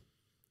 So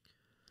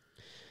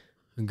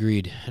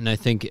agreed. And I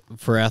think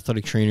for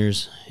athletic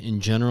trainers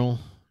in general,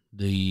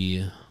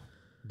 the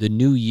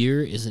new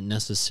year isn't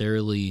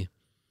necessarily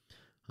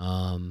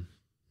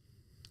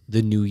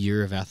the new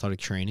year of athletic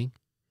training.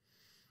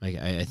 Like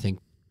I think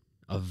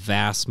a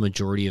vast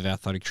majority of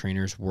athletic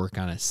trainers work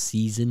on a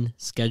season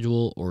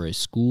schedule or a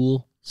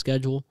school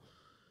schedule.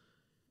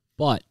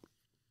 But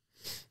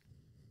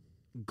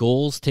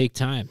goals take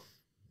time,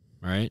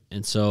 right?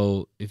 And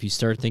so if you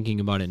start thinking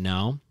about it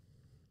now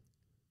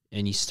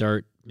and you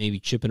start maybe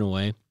chipping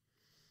away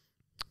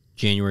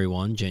January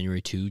 1,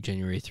 January 2,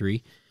 January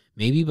 3,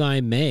 maybe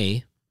by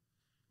May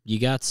you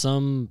got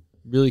some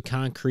really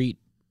concrete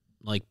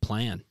like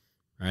plan,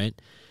 right?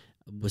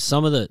 With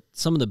some of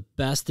the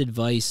best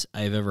advice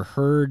I've ever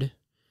heard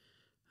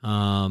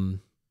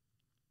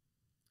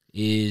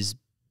is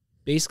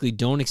basically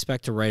don't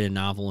expect to write a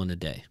novel in a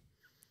day.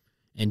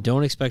 And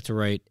don't expect to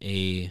write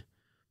a,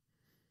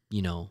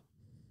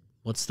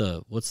 what's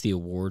the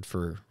award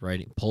for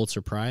writing?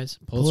 Pulitzer Prize?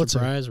 Pulitzer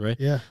Prize, right?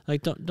 Yeah.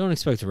 Like don't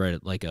expect to write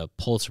it like a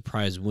Pulitzer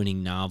Prize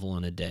winning novel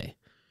in a day.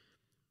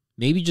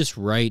 Maybe just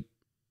write,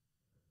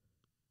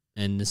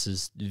 and this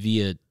is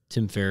via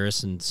Tim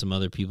Ferriss and some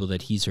other people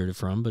that he's heard it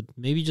from, but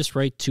maybe just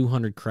write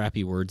 200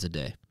 crappy words a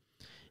day.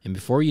 And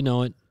before you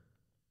know it,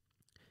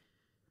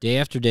 day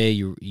after day,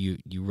 you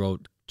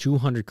wrote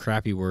 200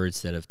 crappy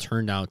words that have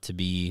turned out to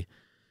be,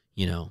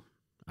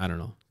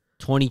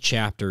 20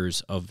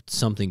 chapters of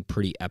something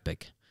pretty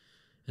epic.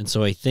 And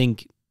so I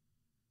think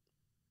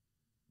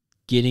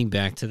getting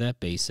back to that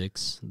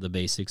the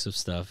basics of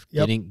stuff,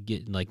 yep.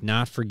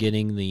 Not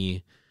forgetting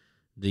the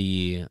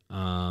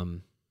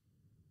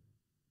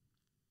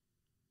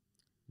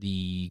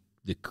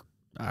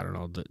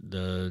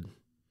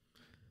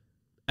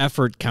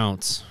effort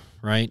counts,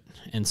 right?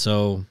 And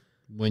so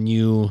when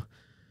you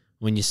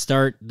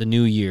start the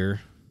new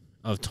year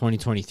of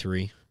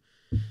 2023,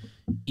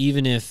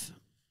 even if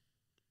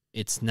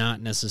it's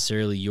not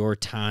necessarily your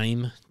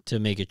time to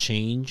make a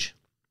change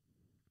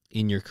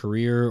in your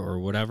career or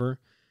whatever,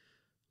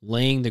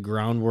 laying the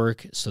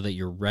groundwork so that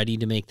you're ready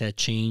to make that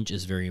change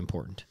is very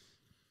important.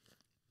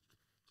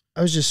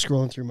 I was just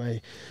scrolling through my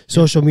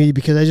social media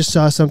because I just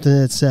saw something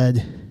that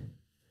said,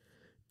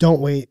 don't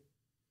wait,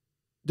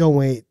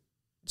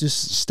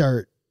 just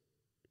start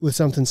with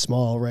something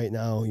small right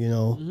now,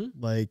 Mm-hmm.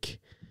 Like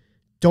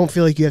don't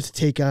feel like you have to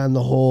take on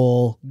the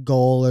whole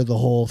goal or the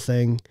whole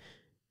thing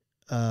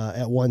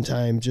at one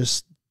time.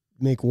 Just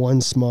make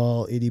one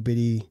small itty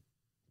bitty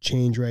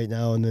change right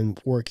now and then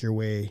work your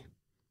way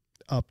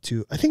up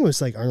to, I think it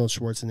was like Arnold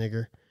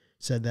Schwarzenegger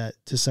said that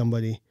to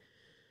somebody.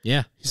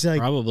 Yeah, he said,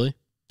 like, probably.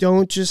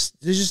 Don't just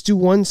do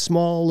one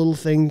small little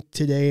thing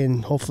today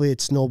and hopefully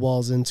it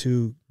snowballs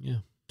into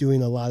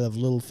doing a lot of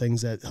little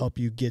things that help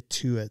you get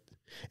to it.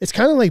 It's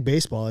kind of like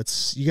baseball.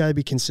 You got to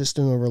be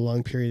consistent over a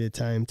long period of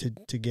time to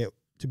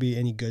be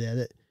any good at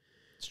it.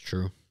 It's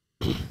true.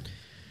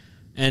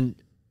 And,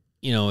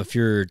 if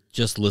you're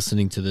just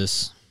listening to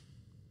this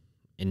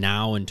and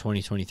now in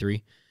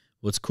 2023,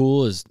 what's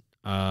cool is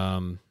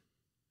if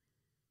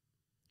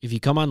you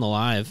come on the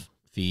live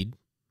feed,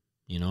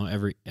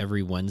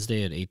 every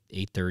Wednesday at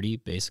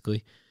 8:30,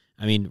 basically.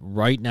 I mean,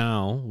 right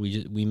now,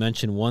 we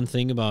mentioned one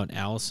thing about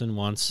Allison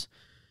wants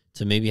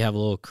to maybe have a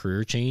little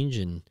career change,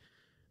 and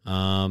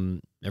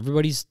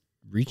everybody's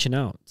reaching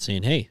out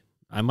saying, hey,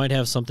 I might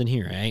have something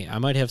here. Hey, I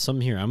might have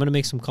something here. I'm going to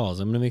make some calls.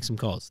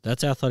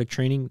 That's athletic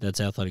training. That's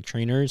athletic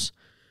trainers.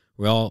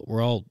 We're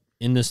all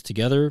in this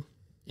together,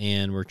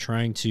 and we're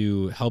trying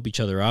to help each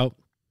other out.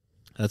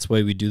 That's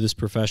why we do this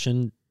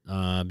profession,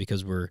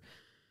 because we're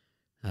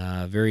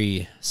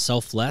very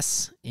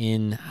selfless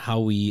in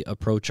how we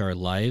approach our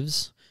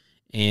lives.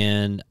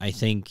 And I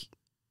think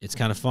it's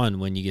kind of fun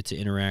when you get to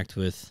interact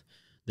with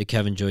the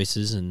Kevin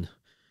Joyces and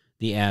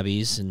the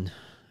Abbies and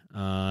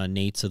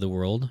Nates of the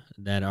world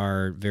that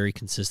are very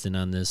consistent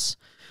on this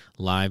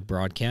live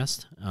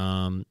broadcast.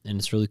 And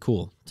it's really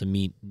cool to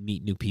meet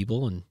new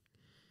people and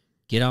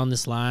get on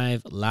this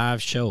live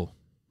show.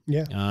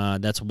 Yeah.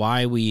 That's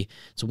why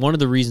it's one of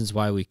the reasons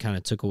why we kind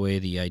of took away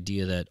the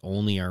idea that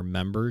only our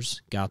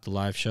members got the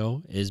live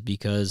show, is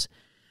because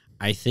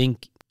I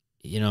think,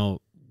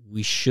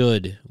 we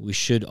should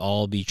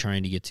all be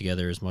trying to get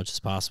together as much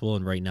as possible.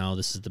 And right now,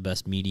 this is the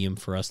best medium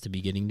for us to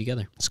be getting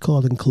together. It's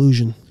called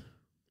inclusion.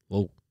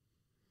 Whoa,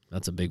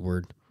 that's a big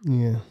word.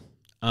 Yeah.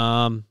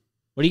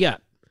 What do you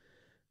got?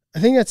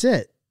 I think that's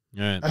it.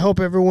 All right. I hope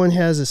everyone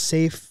had a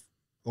safe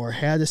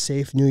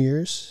New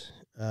Year's.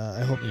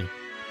 I hope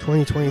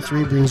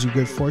 2023 brings you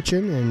good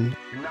fortune, and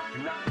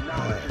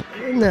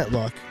and that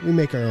luck. We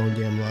make our own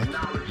damn luck.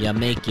 You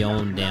make your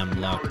own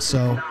damn luck.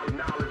 So,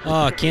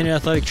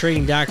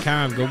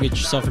 CanadaAthleticTraining.com. Go get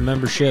yourself a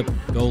membership.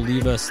 Go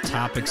leave us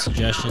topic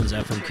suggestions,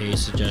 FMK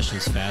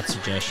suggestions, fat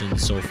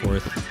suggestions, so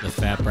forth. The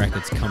fat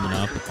bracket's coming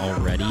up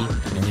already.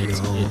 I mean,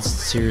 it's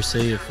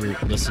seriously, if you're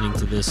listening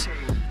to this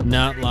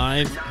not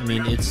live, I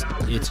mean, it's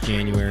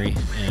January,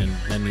 and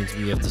that means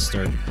we have to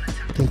start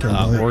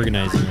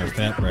organizing our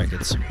fat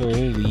brackets.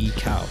 Holy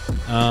cow.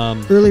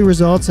 Early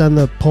results on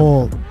the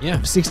poll. Yeah.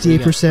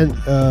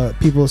 68%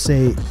 people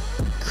say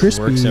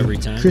crispy, works every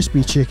time.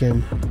 Crispy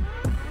chicken.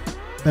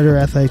 Better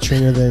athletic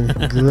trainer than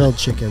grilled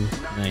chicken.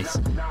 Nice.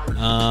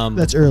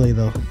 That's early,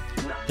 though.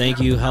 Thank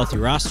you, Healthy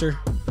Roster.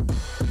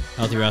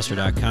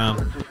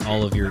 HealthyRoster.com.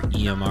 All of your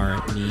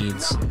EMR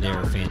needs,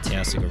 they're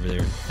fantastic over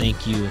there.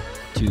 Thank you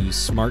to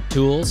Smart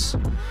Tools.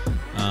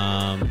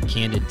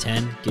 Candid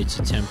 10 gets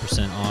you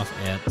 10% off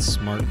at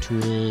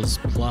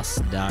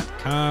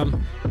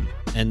smarttoolsplus.com.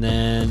 And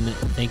then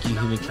thank you,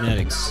 Human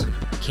Kinetics.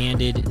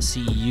 Candid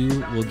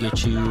CEU will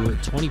get you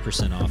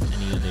 20% off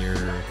any of their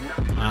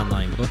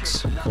online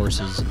books,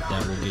 courses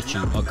that will get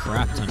you a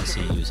crap ton of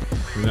CEUs.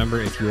 Remember,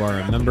 if you are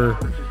a member,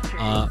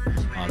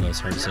 that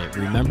was hard to say.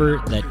 Remember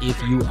that if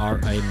you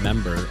are a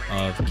member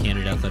of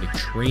Canada Athletic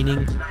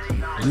Training,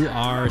 you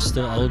are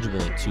still eligible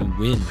to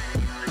win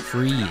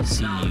free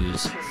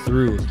CEUs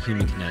through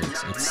Human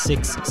Kinetics. It's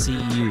 6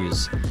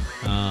 CEUs.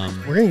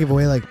 We're going to give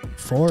away like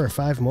 4 or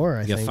 5 more,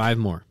 I think. We got 5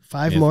 more.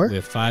 Five more? We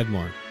have 5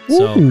 more. Ooh.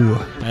 So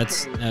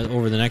that's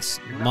over the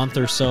next month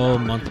or so,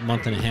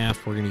 month and a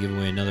half, we're going to give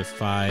away another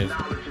 5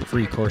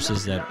 free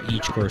courses that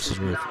each course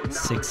is worth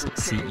 6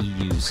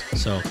 CEUs.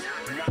 So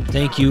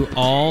thank you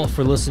all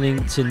for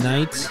listening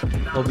tonight.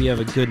 Hope you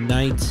have a good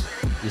night.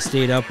 You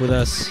stayed up with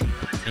us,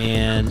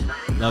 and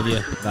love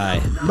you.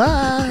 Bye.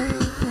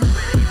 Bye.